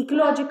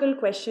ecological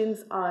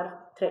questions are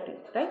threatened,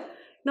 right?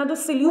 Now, the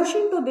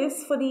solution to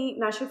this for the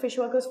National Fish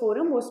Workers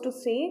Forum was to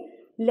say,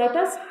 let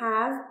us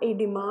have a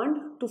demand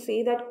to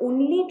say that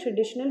only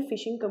traditional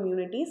fishing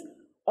communities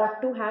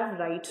ought to have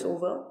rights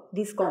over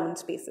these common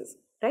spaces,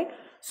 right?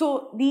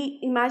 So the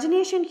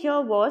imagination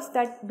here was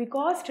that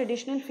because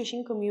traditional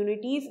fishing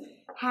communities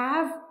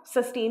have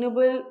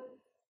sustainable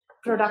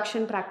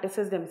production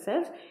practices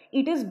themselves,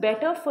 it is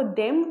better for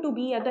them to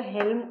be at the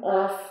helm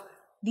of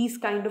these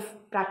kind of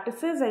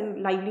practices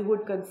and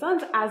livelihood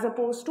concerns, as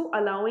opposed to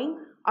allowing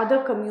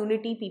other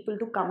community people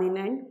to come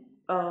in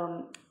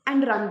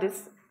and run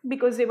this,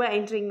 because they were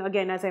entering,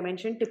 again, as I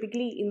mentioned,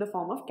 typically in the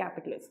form of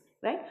capitalists,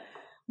 right?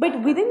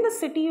 But within the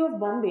city of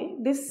Bombay,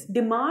 this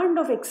demand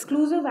of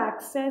exclusive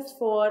access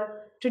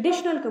for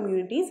traditional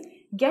communities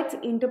gets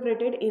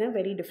interpreted in a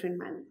very different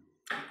manner.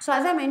 So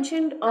as I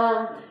mentioned,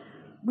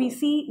 we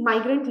see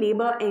migrant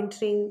labor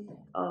entering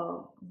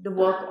the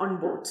work on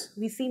boats.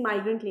 We see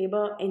migrant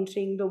labor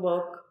entering the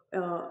work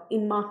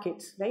in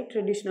markets, right?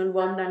 Traditional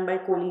work done by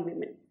Koli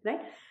women,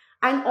 right?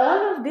 And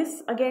all of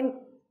this,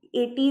 again,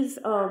 80s,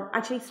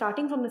 actually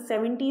starting from the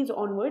 70s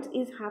onwards,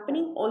 is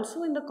happening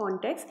also in the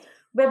context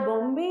where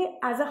Bombay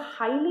as a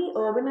highly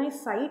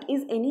urbanized site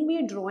is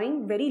anyway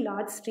drawing very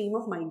large stream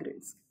of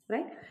migrants,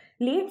 right?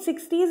 Late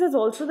 60s is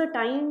also the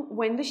time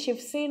when the Shiv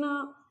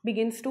Sena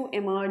begins to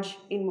emerge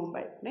in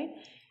Mumbai, right?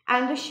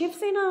 And the Shiv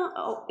Sena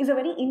is a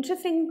very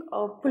interesting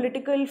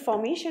political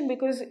formation,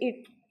 because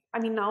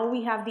now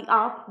we have the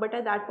AAP, but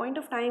at that point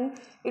of time,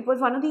 it was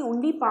one of the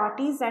only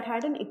parties that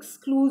had an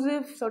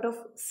exclusive sort of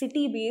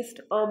city-based,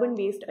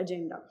 urban-based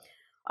agenda.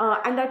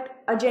 And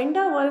that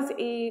agenda was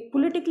a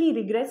politically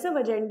regressive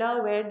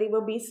agenda, where they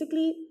were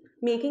basically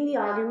making the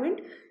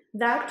argument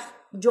that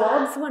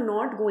jobs were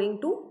not going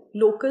to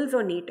locals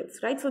or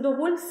natives, right? So the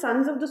whole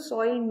Sons of the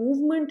Soil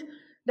movement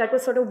that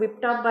was sort of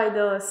whipped up by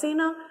the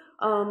Sena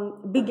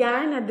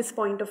began at this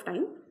point of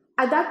time.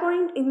 At that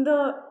point, in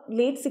the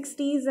late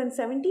 60s and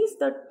 70s,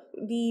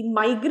 the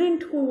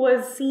migrant who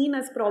was seen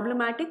as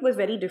problematic was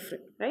very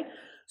different, right?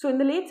 So in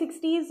the late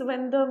 60s,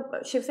 when the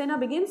Shiv Sena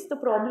begins, the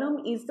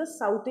problem is the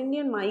South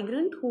Indian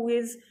migrant who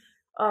is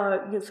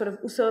sort of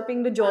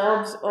usurping the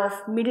jobs of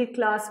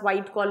middle-class,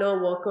 white-collar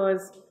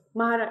workers,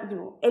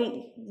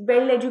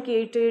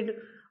 well-educated,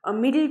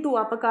 middle to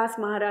upper-caste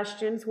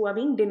Maharashtrians who are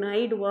being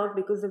denied work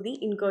because of the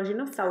incursion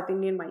of South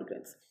Indian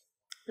migrants,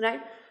 right?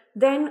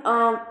 Then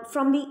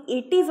from the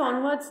 80s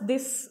onwards,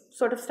 this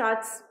sort of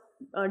starts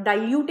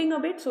diluting a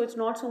bit, so it's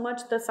not so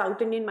much the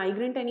South Indian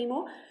migrant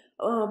anymore,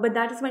 but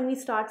that is when we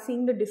start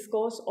seeing the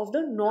discourse of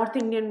the North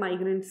Indian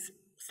migrants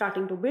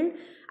starting to build,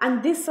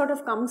 and this sort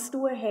of comes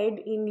to a head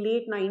in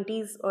late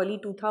 90s, early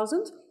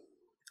 2000s,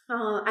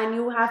 and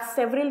you have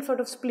several sort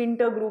of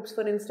splinter groups.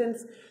 For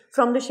instance,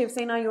 from the Shiv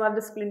Sena, you have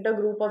the splinter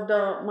group of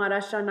the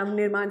Maharashtra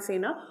Navnirman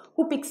Sena,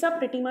 who picks up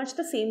pretty much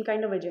the same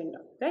kind of agenda,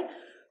 right?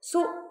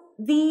 So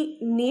the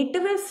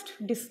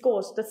nativist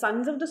discourse, the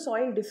Sons of the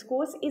Soil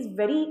discourse, is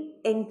very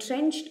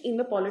entrenched in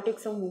the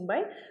politics of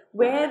Mumbai,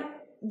 where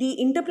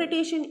the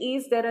interpretation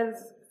is there are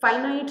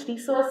finite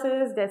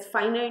resources, there's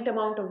finite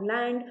amount of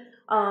land,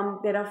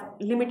 there are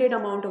limited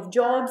amount of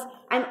jobs,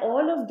 and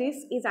all of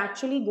this is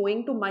actually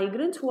going to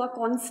migrants who are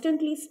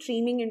constantly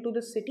streaming into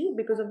the city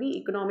because of the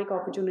economic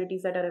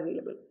opportunities that are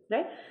available,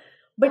 right?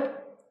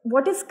 But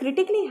what is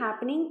critically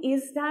happening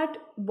is that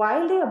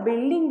while they are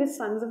building this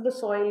Sons of the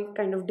Soil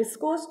kind of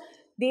discourse,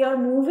 they are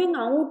moving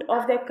out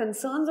of their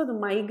concerns of the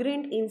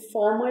migrant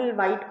informal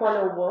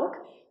white-collar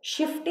work,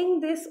 shifting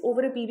this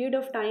over a period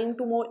of time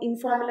to more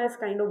informalized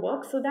kind of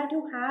work, so that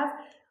you have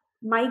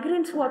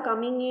migrants who are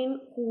coming in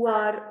who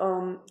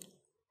are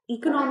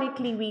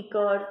economically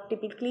weaker,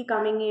 typically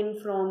coming in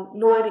from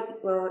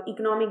lower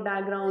economic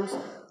backgrounds,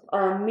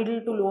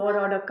 middle to lower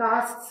order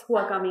castes who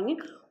are coming in,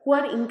 who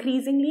are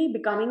increasingly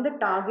becoming the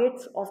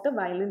targets of the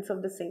violence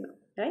of the Sena,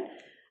 right?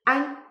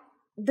 And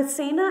the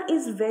Sena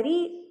is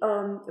very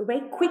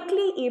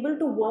quickly able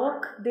to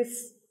work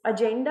this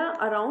agenda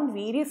around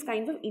various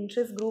kinds of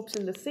interest groups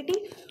in the city,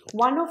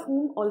 one of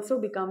whom also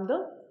become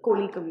the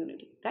Koli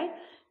community, right?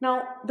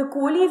 Now, the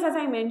Kolis, as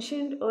I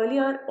mentioned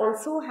earlier,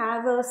 also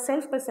have a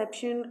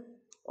self-perception,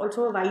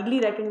 also a widely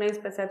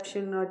recognized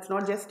perception, it's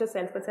not just a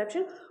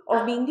self-perception,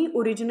 of being the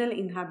original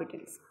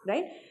inhabitants,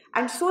 right?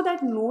 And so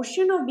that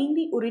notion of being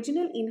the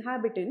original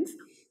inhabitants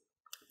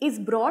is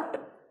brought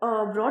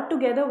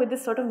together with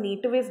this sort of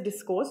nativist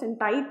discourse and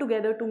tied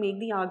together to make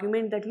the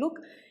argument that, look,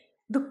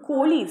 the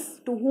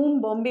Kolis, to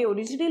whom Bombay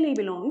originally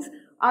belongs,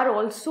 are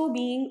also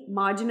being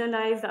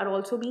marginalized, are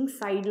also being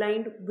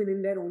sidelined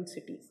within their own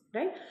cities,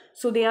 right?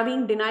 So they are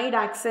being denied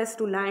access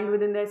to land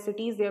within their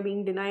cities, they are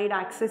being denied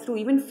access to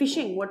even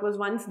fishing. What was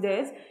once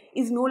theirs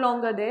is no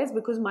longer theirs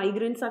because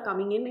migrants are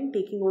coming in and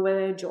taking over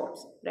their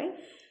jobs, right?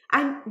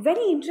 And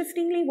very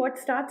interestingly, what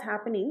starts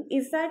happening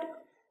is that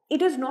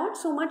it is not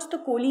so much the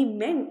Koli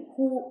men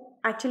who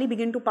actually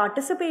begin to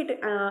participate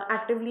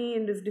actively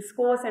in this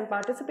discourse and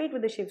participate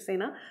with the Shiv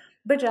Sena,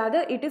 but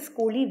rather it is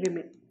Koli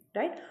women,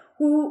 right,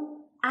 who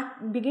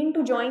begin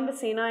to join the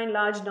Sena in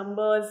large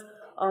numbers,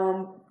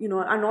 are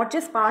not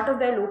just part of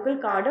their local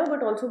cadre,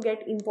 but also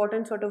get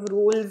important sort of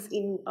roles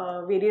in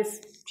various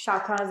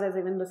shakhas, as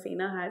even the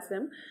Sena has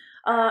them,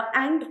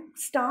 and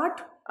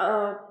start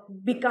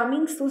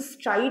becoming so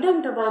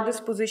strident about this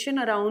position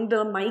around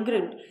the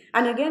migrant.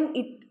 And again,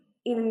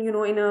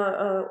 in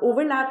a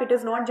overlap, it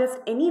is not just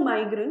any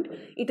migrant,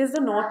 it is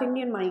the North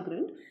Indian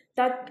migrant,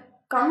 that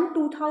come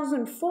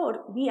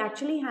 2004, we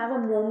actually have a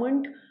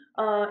moment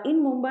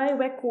in Mumbai,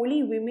 where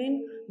Koli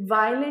women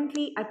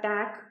violently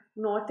attack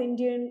North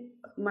Indian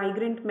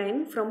migrant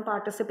men from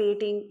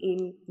participating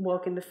in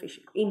work in the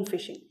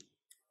fishing,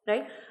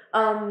 right?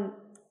 Um,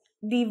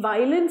 the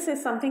violence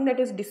is something that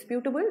is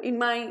disputable. In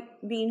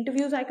the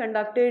interviews I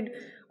conducted,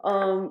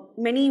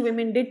 many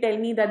women did tell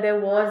me that there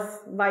was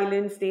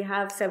violence. They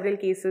have several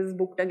cases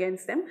booked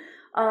against them.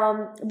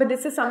 But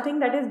this is something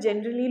that is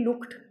generally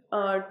looked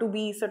to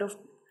be sort of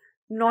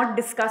not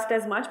discussed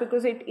as much,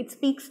 because it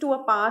speaks to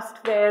a past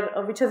where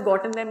which has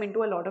gotten them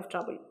into a lot of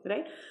trouble,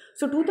 right?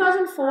 So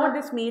 2004,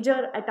 this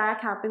major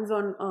attack happens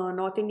on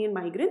North Indian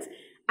migrants,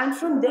 and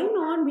from then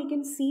on we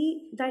can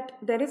see that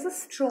there is a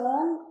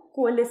strong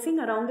coalescing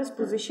around this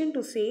position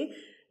to say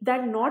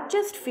that not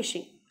just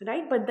fishing,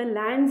 right, but the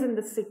lands in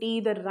the city,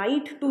 the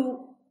right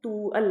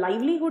to a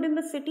livelihood in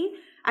the city,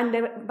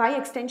 and by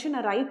extension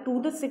a right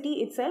to the city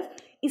itself,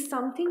 is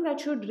something that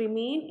should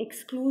remain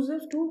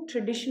exclusive to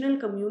traditional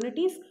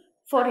communities.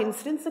 For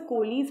instance, the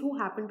Kolis, who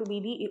happen to be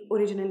the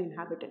original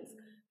inhabitants,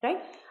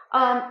 right?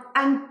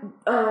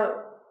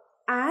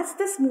 As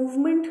this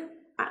movement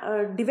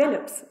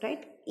develops,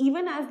 right,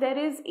 even as there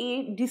is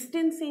a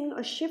distancing,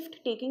 a shift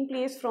taking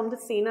place from the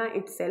Sena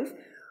itself,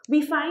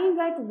 we find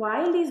that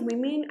while these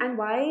women and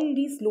while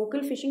these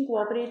local fishing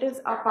cooperatives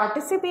are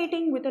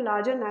participating with a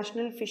larger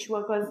national fish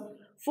workers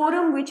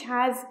forum, which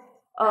has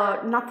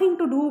nothing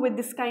to do with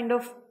this kind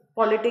of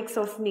politics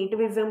of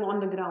nativism on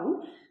the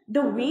ground,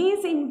 the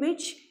ways in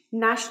which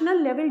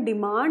national level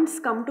demands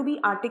come to be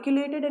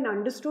articulated and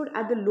understood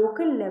at the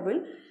local level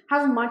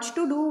have much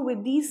to do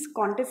with these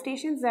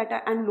contestations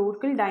and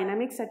local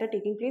dynamics that are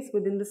taking place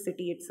within the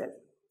city itself,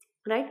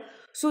 right?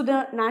 So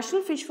the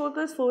National Fish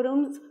Workers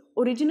Forum's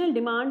original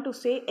demand to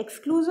say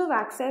exclusive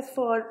access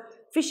for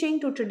fishing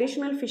to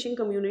traditional fishing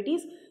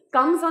communities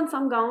comes on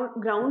some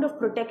ground of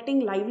protecting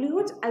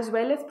livelihoods as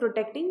well as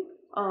protecting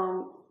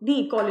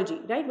the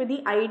ecology, right? With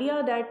the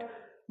idea that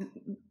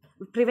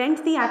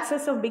prevent the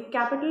access of big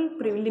capital,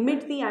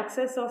 limit the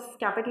access of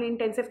capital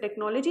intensive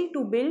technology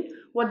to build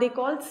what they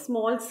call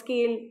small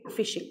scale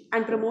fishing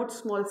and promote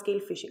small scale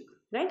fishing,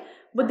 right?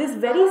 But this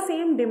very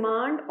same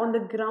demand on the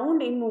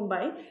ground in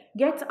Mumbai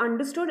gets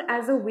understood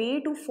as a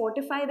way to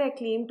fortify their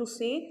claim to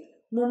say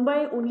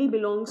Mumbai only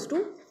belongs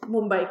to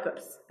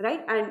Mumbaikars,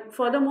 right? And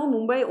furthermore,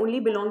 Mumbai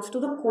only belongs to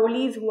the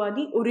Kolis, who are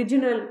the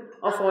original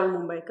of all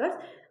Mumbaikars,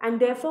 and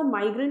therefore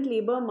migrant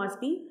labor must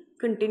be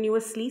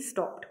continuously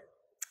stopped.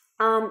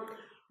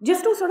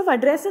 Just to sort of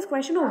address this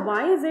question of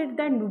why is it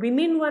that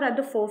women were at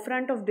the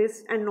forefront of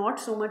this and not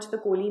so much the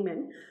Koli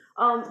men,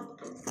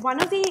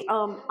 one of the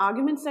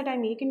arguments that I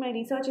make in my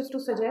research is to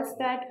suggest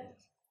that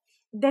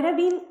there have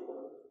been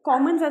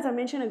commons, as I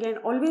mentioned again,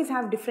 always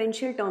have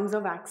differential terms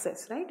of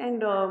access, right?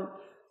 And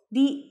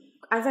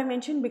as I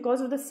mentioned,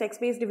 because of the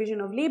sex-based division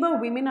of labor,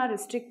 women are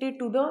restricted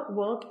to the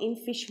work in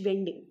fish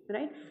vending,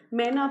 right?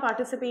 Men are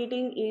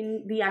participating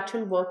in the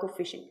actual work of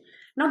fishing.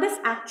 Now, this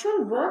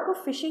actual work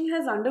of fishing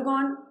has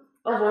undergone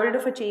a world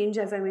of a change,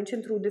 as I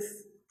mentioned, through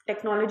this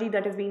technology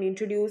that has been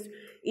introduced.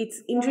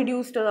 It's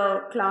introduced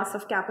a class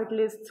of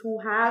capitalists who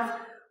have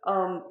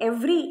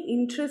every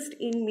interest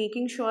in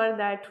making sure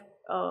that,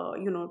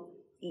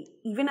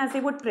 even as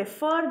they would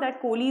prefer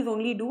that Kolis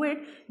only do it,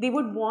 they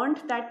would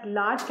want that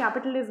large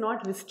capital is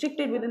not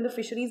restricted within the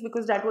fisheries,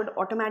 because that would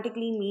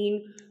automatically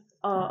mean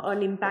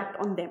an impact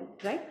on them,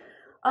 right?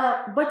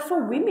 But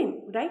for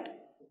women, right,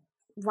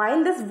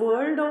 while this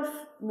world of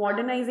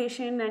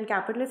modernization and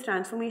capitalist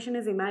transformation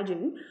is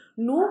imagined,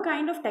 no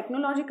kind of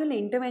technological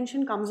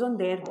intervention comes on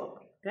their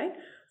work, right?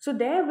 So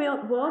their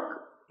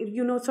work,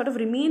 sort of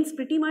remains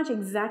pretty much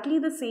exactly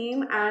the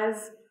same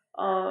as,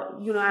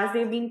 as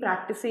they've been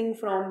practicing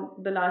from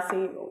the last,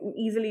 say,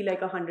 easily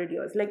like 100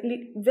 years. Like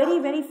very,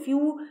 very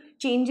few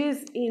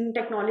changes in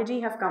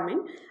technology have come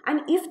in.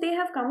 And if they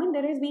have come in,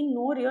 there has been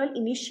no real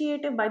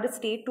initiative by the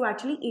state to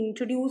actually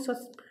introduce or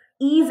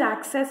ease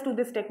access to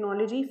this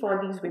technology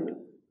for these women.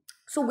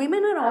 So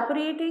women are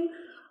operating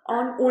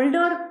on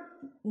older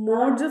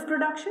modes of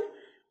production,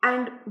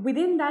 and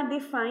within that they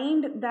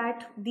find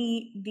that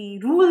the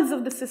rules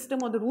of the system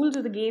or the rules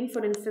of the game,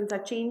 for instance,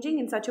 are changing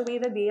in such a way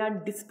that they are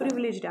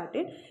disprivileged at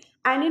it.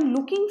 And in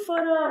looking for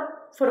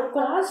a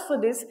cause for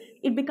this,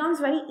 it becomes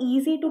very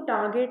easy to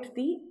target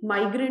the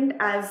migrant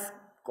as,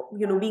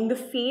 being the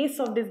face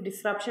of this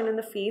disruption and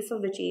the face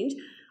of the change,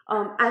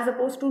 as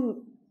opposed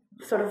to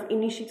sort of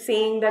initially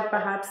saying that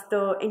perhaps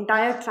the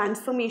entire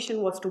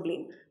transformation was to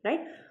blame, right?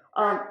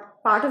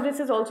 Part of this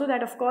is also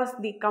that, of course,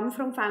 they come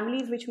from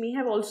families which may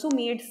have also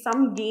made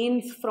some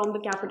gains from the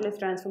capitalist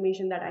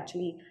transformation that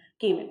actually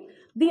came in.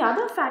 The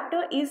other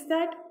factor is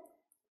that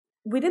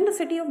within the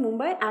city of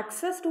Mumbai,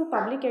 access to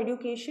public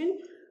education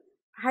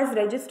has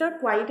registered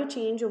quite a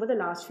change over the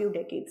last few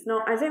decades.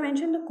 Now, as I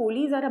mentioned, the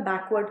Kolis are a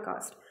backward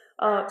caste.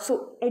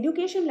 So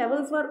education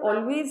levels were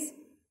always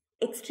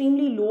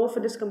extremely low for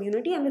this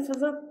community, and this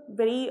was a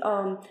very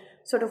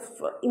sort of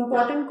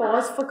important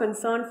cause for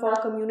concern for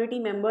community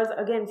members,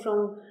 again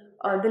from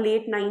the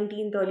late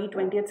 19th, early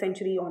 20th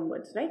century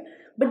onwards, right?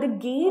 But the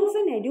gains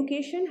in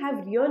education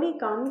have really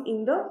come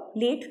in the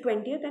late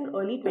 20th and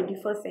early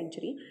 21st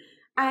century.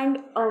 And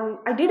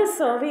I did a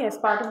survey as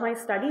part of my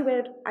study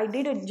where I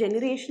did a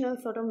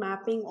generational sort of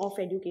mapping of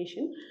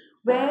education,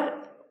 where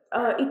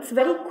it's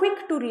very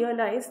quick to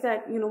realize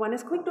that, one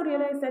is quick to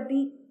realize that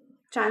the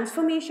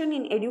transformation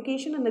in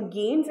education and the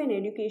gains in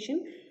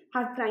education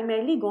have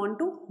primarily gone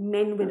to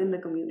men within the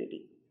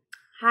community.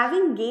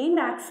 Having gained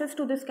access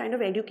to this kind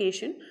of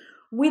education,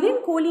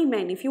 within Koli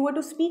men, if you were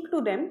to speak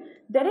to them,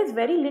 there is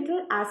very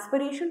little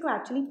aspiration to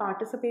actually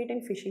participate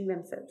in fishing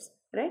themselves,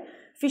 right?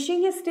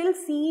 Fishing is still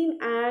seen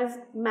as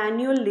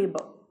manual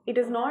labor. It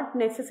is not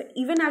necessary,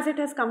 even as it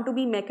has come to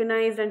be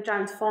mechanized and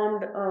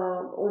transformed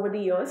over the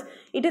years,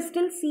 it is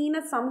still seen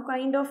as some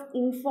kind of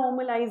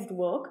informalized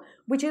work,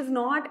 which is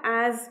not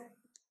as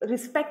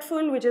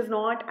respectful, which is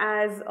not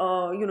as,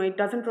 it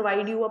doesn't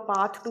provide you a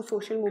path to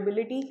social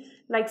mobility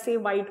like, say,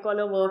 white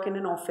collar work in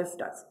an office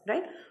does,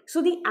 right?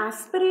 So the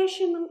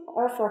aspiration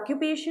of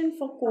occupation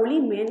for Koli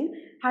men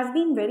has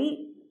been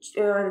very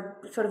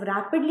sort of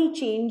rapidly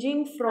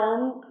changing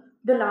from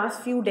the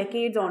last few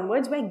decades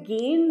onwards, where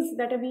gains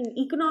that have been,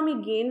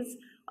 economic gains,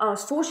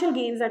 social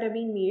gains that have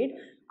been made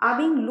are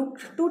being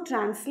looked to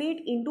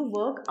translate into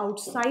work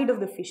outside of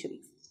the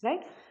fisheries,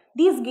 right?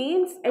 These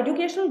gains,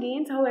 educational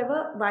gains,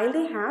 however, while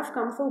they have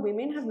come for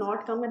women, have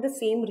not come at the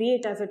same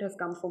rate as it has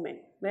come for men,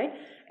 right?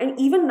 And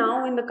even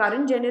now in the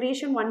current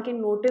generation, one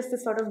can notice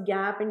this sort of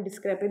gap and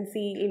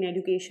discrepancy in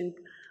education.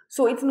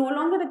 So it's no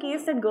longer the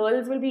case that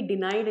girls will be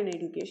denied in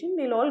education,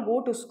 they'll all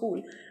go to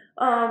school.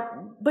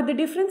 But the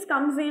difference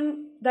comes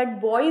in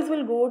that boys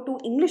will go to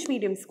English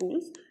medium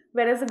schools,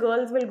 whereas the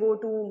girls will go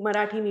to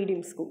Marathi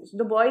medium schools.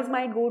 The boys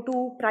might go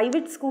to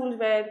private schools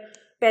where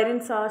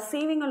parents are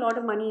saving a lot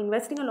of money,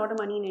 investing a lot of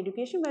money in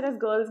education, whereas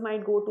girls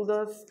might go to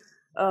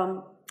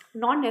the,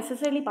 not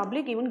necessarily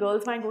public, even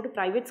girls might go to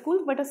private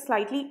schools, but a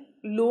slightly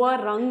lower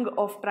rung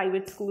of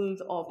private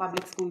schools or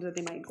public schools that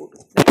they might go to.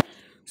 Right?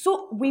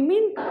 So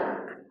women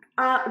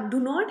do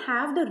not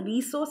have the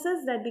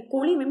resources that the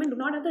Koli women do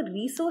not have the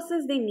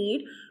resources they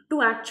need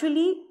to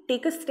actually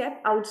take a step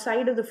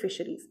outside of the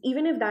fisheries,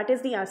 even if that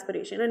is the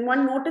aspiration. And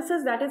one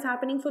notices that is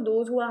happening for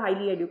those who are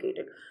highly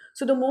educated.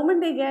 So the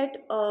moment they get,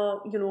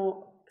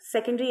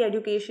 secondary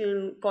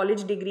education,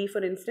 college degree,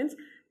 for instance,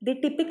 they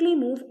typically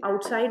move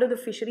outside of the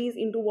fisheries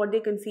into what they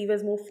conceive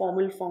as more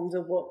formal forms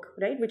of work,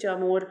 right, which are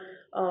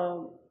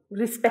more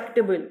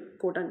respectable,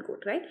 quote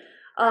unquote, right?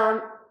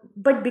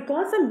 But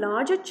because a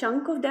larger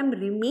chunk of them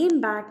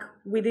remain back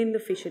within the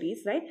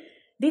fisheries, right,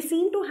 they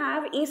seem to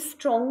have a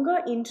stronger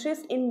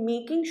interest in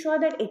making sure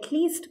that, at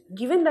least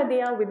given that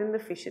they are within the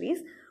fisheries,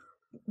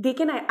 they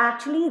can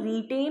actually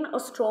retain a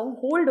strong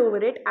hold over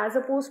it, as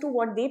opposed to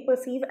what they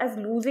perceive as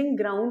losing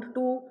ground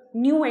to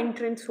new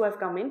entrants who have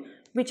come in,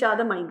 which are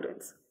the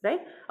migrants,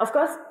 right? Of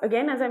course,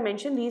 again, as I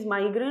mentioned, these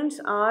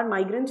migrants are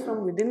migrants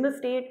from within the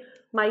state,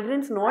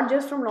 migrants not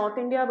just from North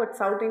India, but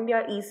South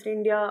India, East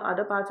India,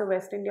 other parts of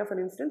West India, for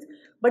instance.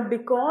 But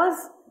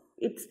because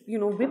it's,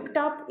 whipped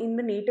up in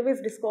the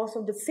nativist discourse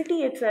of the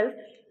city itself,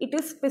 it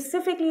is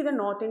specifically the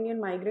North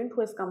Indian migrant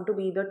who has come to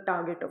be the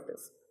target of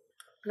this,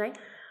 right?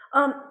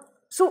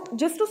 So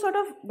just to sort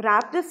of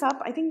wrap this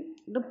up, I think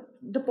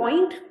the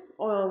point,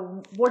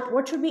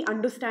 what should we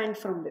understand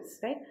from this,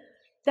 right?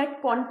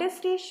 That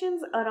contestations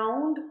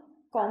around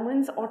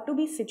commons ought to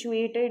be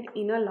situated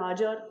in a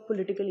larger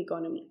political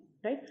economy,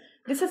 right?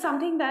 This is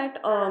something that,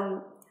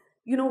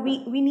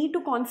 we need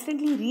to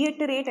constantly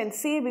reiterate and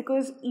say,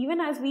 because even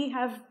as we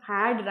have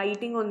had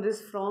writing on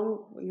this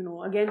from,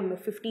 again, the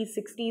 50s,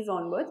 60s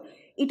onwards,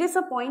 it is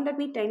a point that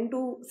we tend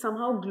to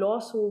somehow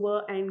gloss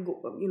over and,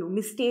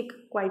 mistake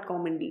quite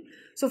commonly.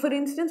 So, for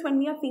instance, when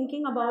we are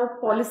thinking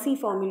about policy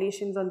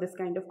formulations on this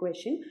kind of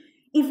question,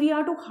 if we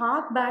are to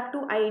hark back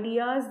to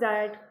ideas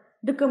that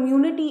the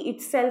community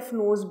itself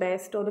knows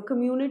best, or the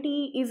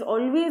community is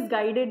always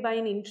guided by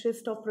an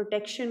interest of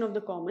protection of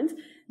the commons,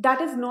 that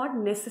is not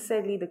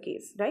necessarily the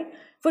case, right?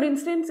 For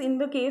instance, in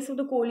the case of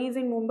the Kolis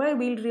in Mumbai,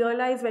 we'll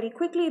realize very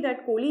quickly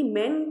that Koli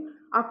men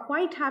are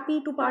quite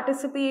happy to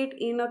participate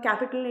in a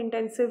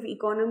capital-intensive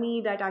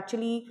economy that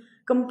actually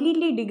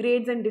completely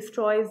degrades and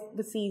destroys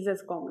the seas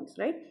as commons,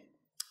 right?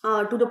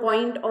 To the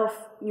point of,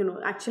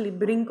 actually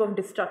brink of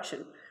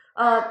destruction.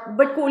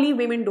 But Koli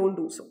women don't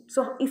do so.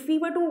 So if we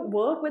were to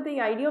work with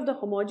the idea of the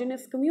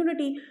homogeneous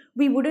community,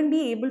 we wouldn't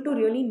be able to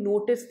really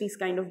notice these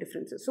kind of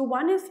differences. So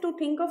one is to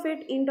think of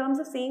it in terms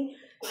of saying,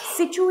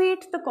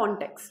 situate the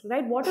context,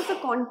 right? What is the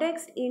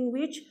context in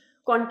which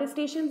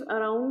contestations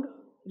around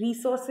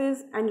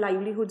resources and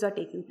livelihoods are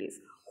taking place?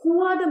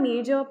 Who are the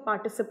major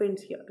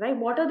participants here, right?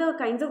 What are the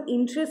kinds of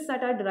interests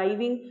that are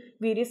driving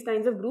various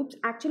kinds of groups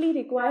actually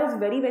requires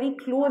very, very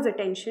close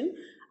attention.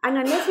 And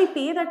unless we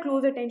pay that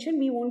close attention,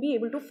 we won't be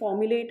able to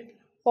formulate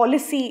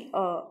policy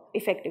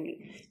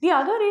effectively. The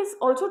other is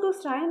also to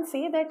try and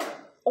say that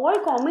all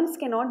commons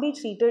cannot be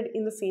treated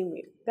in the same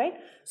way, right?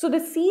 So the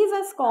seas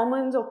as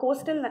commons or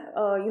coastal,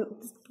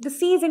 the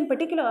seas in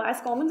particular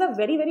as commons are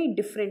very, very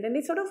different, and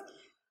they sort of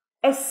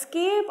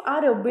escape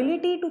our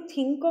ability to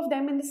think of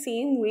them in the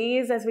same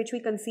ways as which we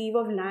conceive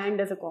of land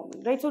as a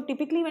common, right? So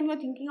typically when we're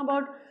thinking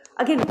about,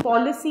 again,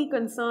 policy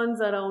concerns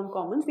around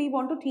commons, we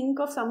want to think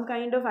of some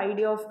kind of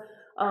idea of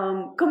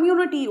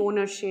community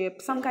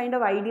ownership, some kind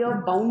of idea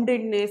of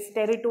boundedness,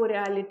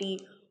 territoriality.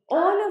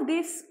 All of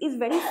this is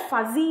very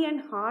fuzzy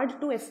and hard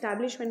to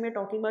establish when we're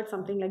talking about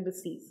something like the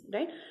seas,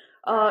 right?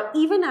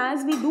 Even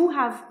as we do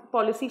have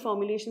policy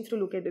formulations to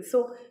look at this.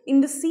 So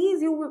in the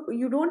seas,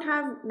 you don't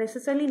have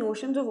necessarily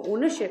notions of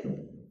ownership,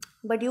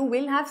 but you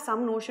will have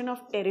some notion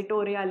of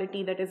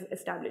territoriality that is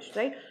established,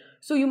 right?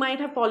 So you might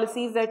have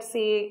policies that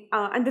say,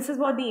 and this is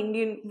what the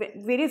Indian,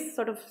 various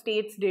sort of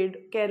states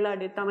did, Kerala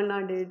did, Tamil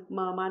Nadu did,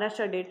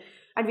 Maharashtra did.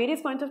 At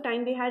various points of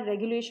time, they had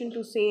regulation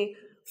to say,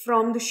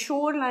 from the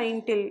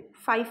shoreline till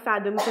 5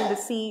 fathoms in the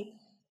sea,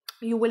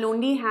 you will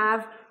only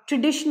have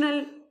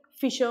traditional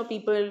fisher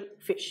people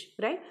fish,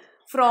 right?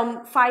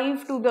 From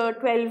 5 to the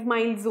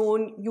 12-mile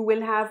zone, you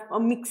will have a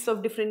mix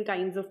of different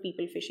kinds of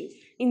people fishing.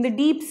 In the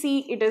deep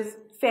sea, it is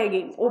fair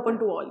game, open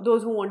to all,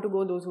 those who want to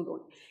go, those who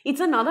don't.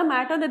 It's another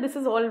matter that this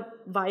is all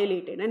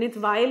violated, and it's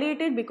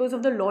violated because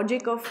of the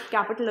logic of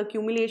capital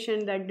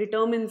accumulation that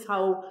determines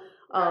how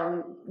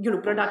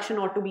production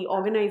ought to be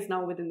organized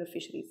now within the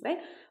fisheries, right?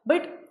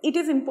 But it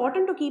is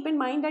important to keep in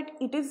mind that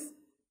it is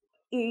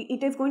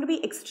going to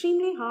be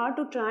extremely hard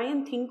to try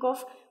and think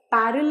of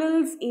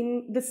parallels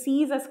in the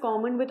seas as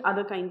common with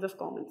other kinds of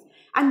commons.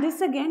 And this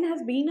again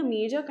has been a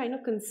major kind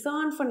of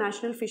concern for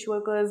national fish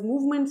workers,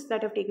 movements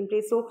that have taken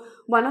place. So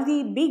one of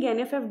the big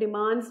NFF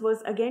demands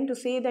was again to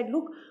say that,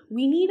 look,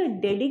 we need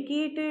a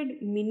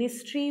dedicated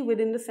ministry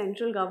within the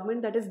central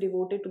government that is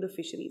devoted to the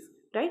fisheries,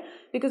 right?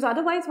 Because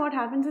otherwise what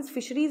happens is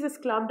fisheries is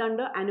clubbed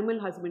under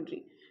animal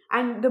husbandry.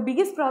 And the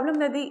biggest problem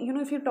that they,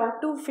 if you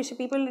talk to fish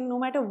people in no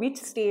matter which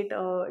state,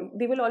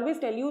 they will always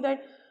tell you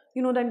that,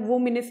 that wo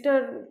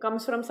minister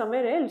comes from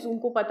somewhere else,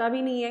 unko pata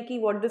bhi nahi hai ki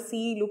what the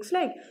sea looks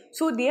like.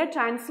 So they are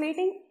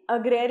translating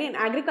agrarian,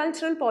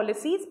 agricultural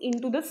policies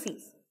into the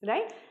seas,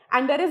 right?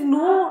 And there is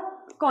no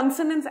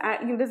consonance,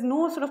 there's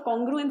no sort of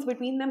congruence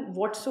between them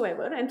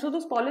whatsoever. And so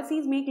those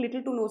policies make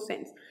little to no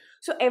sense.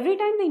 So every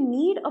time they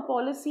need a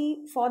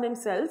policy for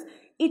themselves,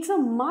 it's a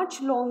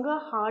much longer,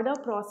 harder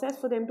process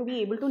for them to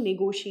be able to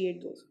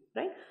negotiate those,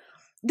 right?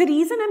 The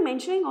reason I'm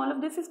mentioning all of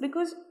this is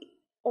because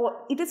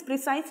it is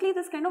precisely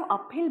this kind of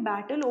uphill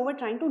battle over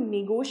trying to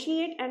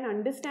negotiate and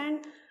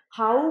understand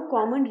how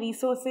common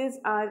resources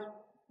are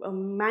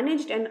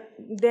managed and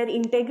their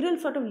integral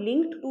sort of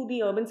linked to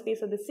the urban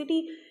space of the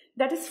city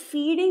that is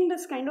feeding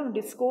this kind of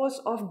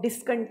discourse of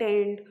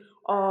discontent,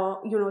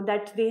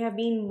 that they have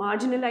been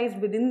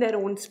marginalized within their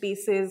own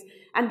spaces,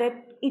 and that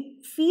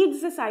it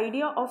feeds this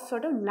idea of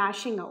sort of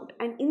lashing out.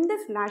 And in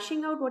this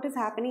lashing out, what is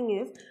happening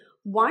is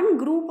one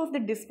group of the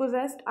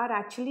dispossessed are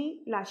actually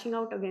lashing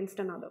out against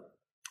another,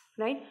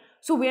 right?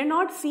 So we're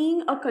not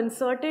seeing a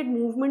concerted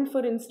movement,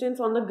 for instance,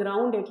 on the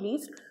ground at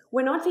least.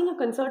 We're not seeing a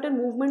concerted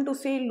movement to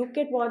say, look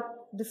at what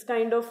this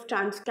kind of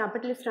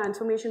capitalist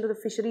transformation to the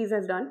fisheries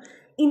has done.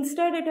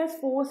 Instead, it has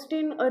forced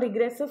in a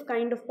regressive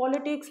kind of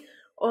politics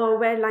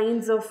where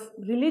lines of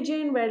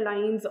religion, where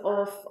lines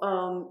of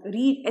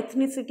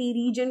ethnicity,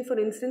 region, for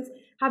instance,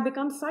 have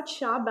become such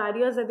sharp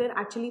barriers that they're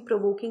actually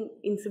provoking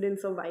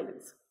incidents of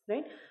violence,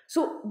 right?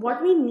 So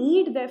what we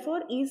need,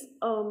 therefore, is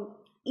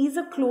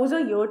a closer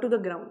ear to the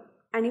ground.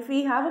 And if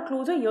we have a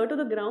closer ear to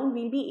the ground,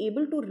 we'll be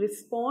able to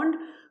respond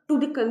to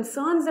the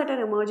concerns that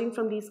are emerging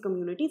from these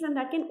communities. And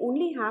that can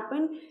only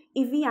happen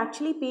if we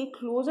actually pay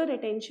closer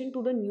attention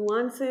to the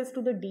nuances,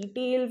 to the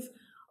details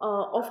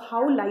of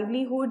how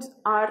livelihoods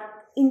are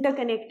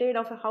interconnected,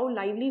 of how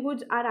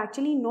livelihoods are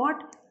actually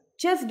not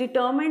just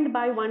determined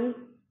by one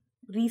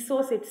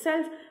resource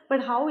itself,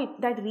 but how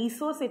that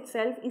resource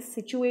itself is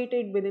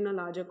situated within a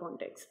larger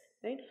context,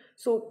 right?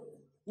 So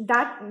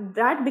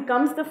that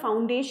becomes the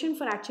foundation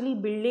for actually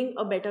building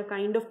a better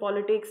kind of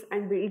politics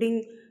and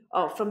building,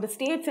 from the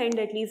state's end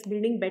at least,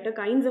 building better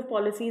kinds of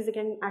policies that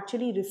can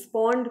actually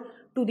respond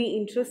to the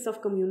interests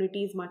of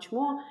communities much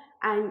more.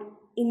 And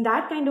in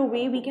that kind of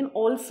way, we can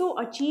also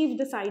achieve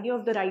this idea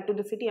of the right to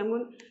the city.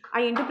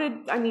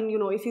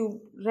 If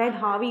you read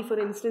Harvey, for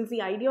instance,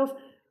 the idea of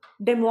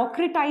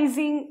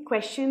democratizing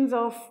questions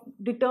of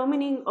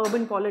determining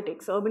urban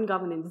politics, urban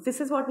governance. This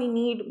is what we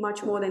need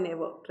much more than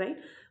ever, right?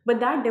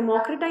 But that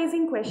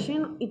democratizing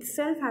question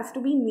itself has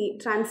to be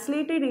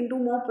translated into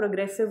more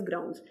progressive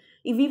grounds.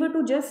 If we were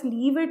to just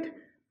leave it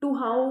to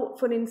how,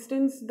 for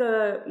instance,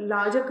 the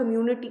larger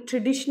community,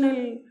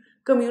 traditional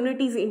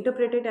communities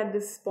interpret it at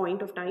this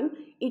point of time,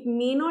 it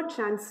may not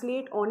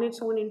translate on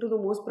its own into the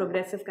most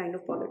progressive kind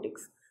of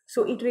politics.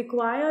 So it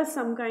requires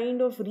some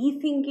kind of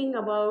rethinking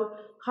about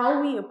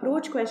how we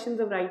approach questions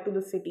of right to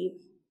the city.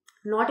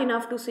 Not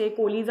enough to say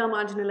coolies are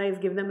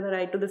marginalized, give them the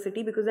right to the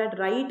city, because that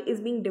right is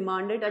being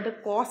demanded at the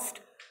cost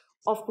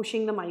of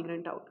pushing the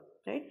migrant out,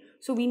 right?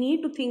 So we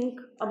need to think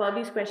about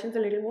these questions a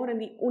little more, and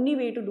the only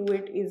way to do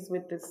it is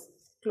with this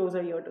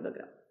closer ear to the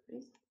ground.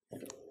 Right?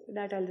 So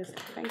that I'll just,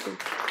 thank you.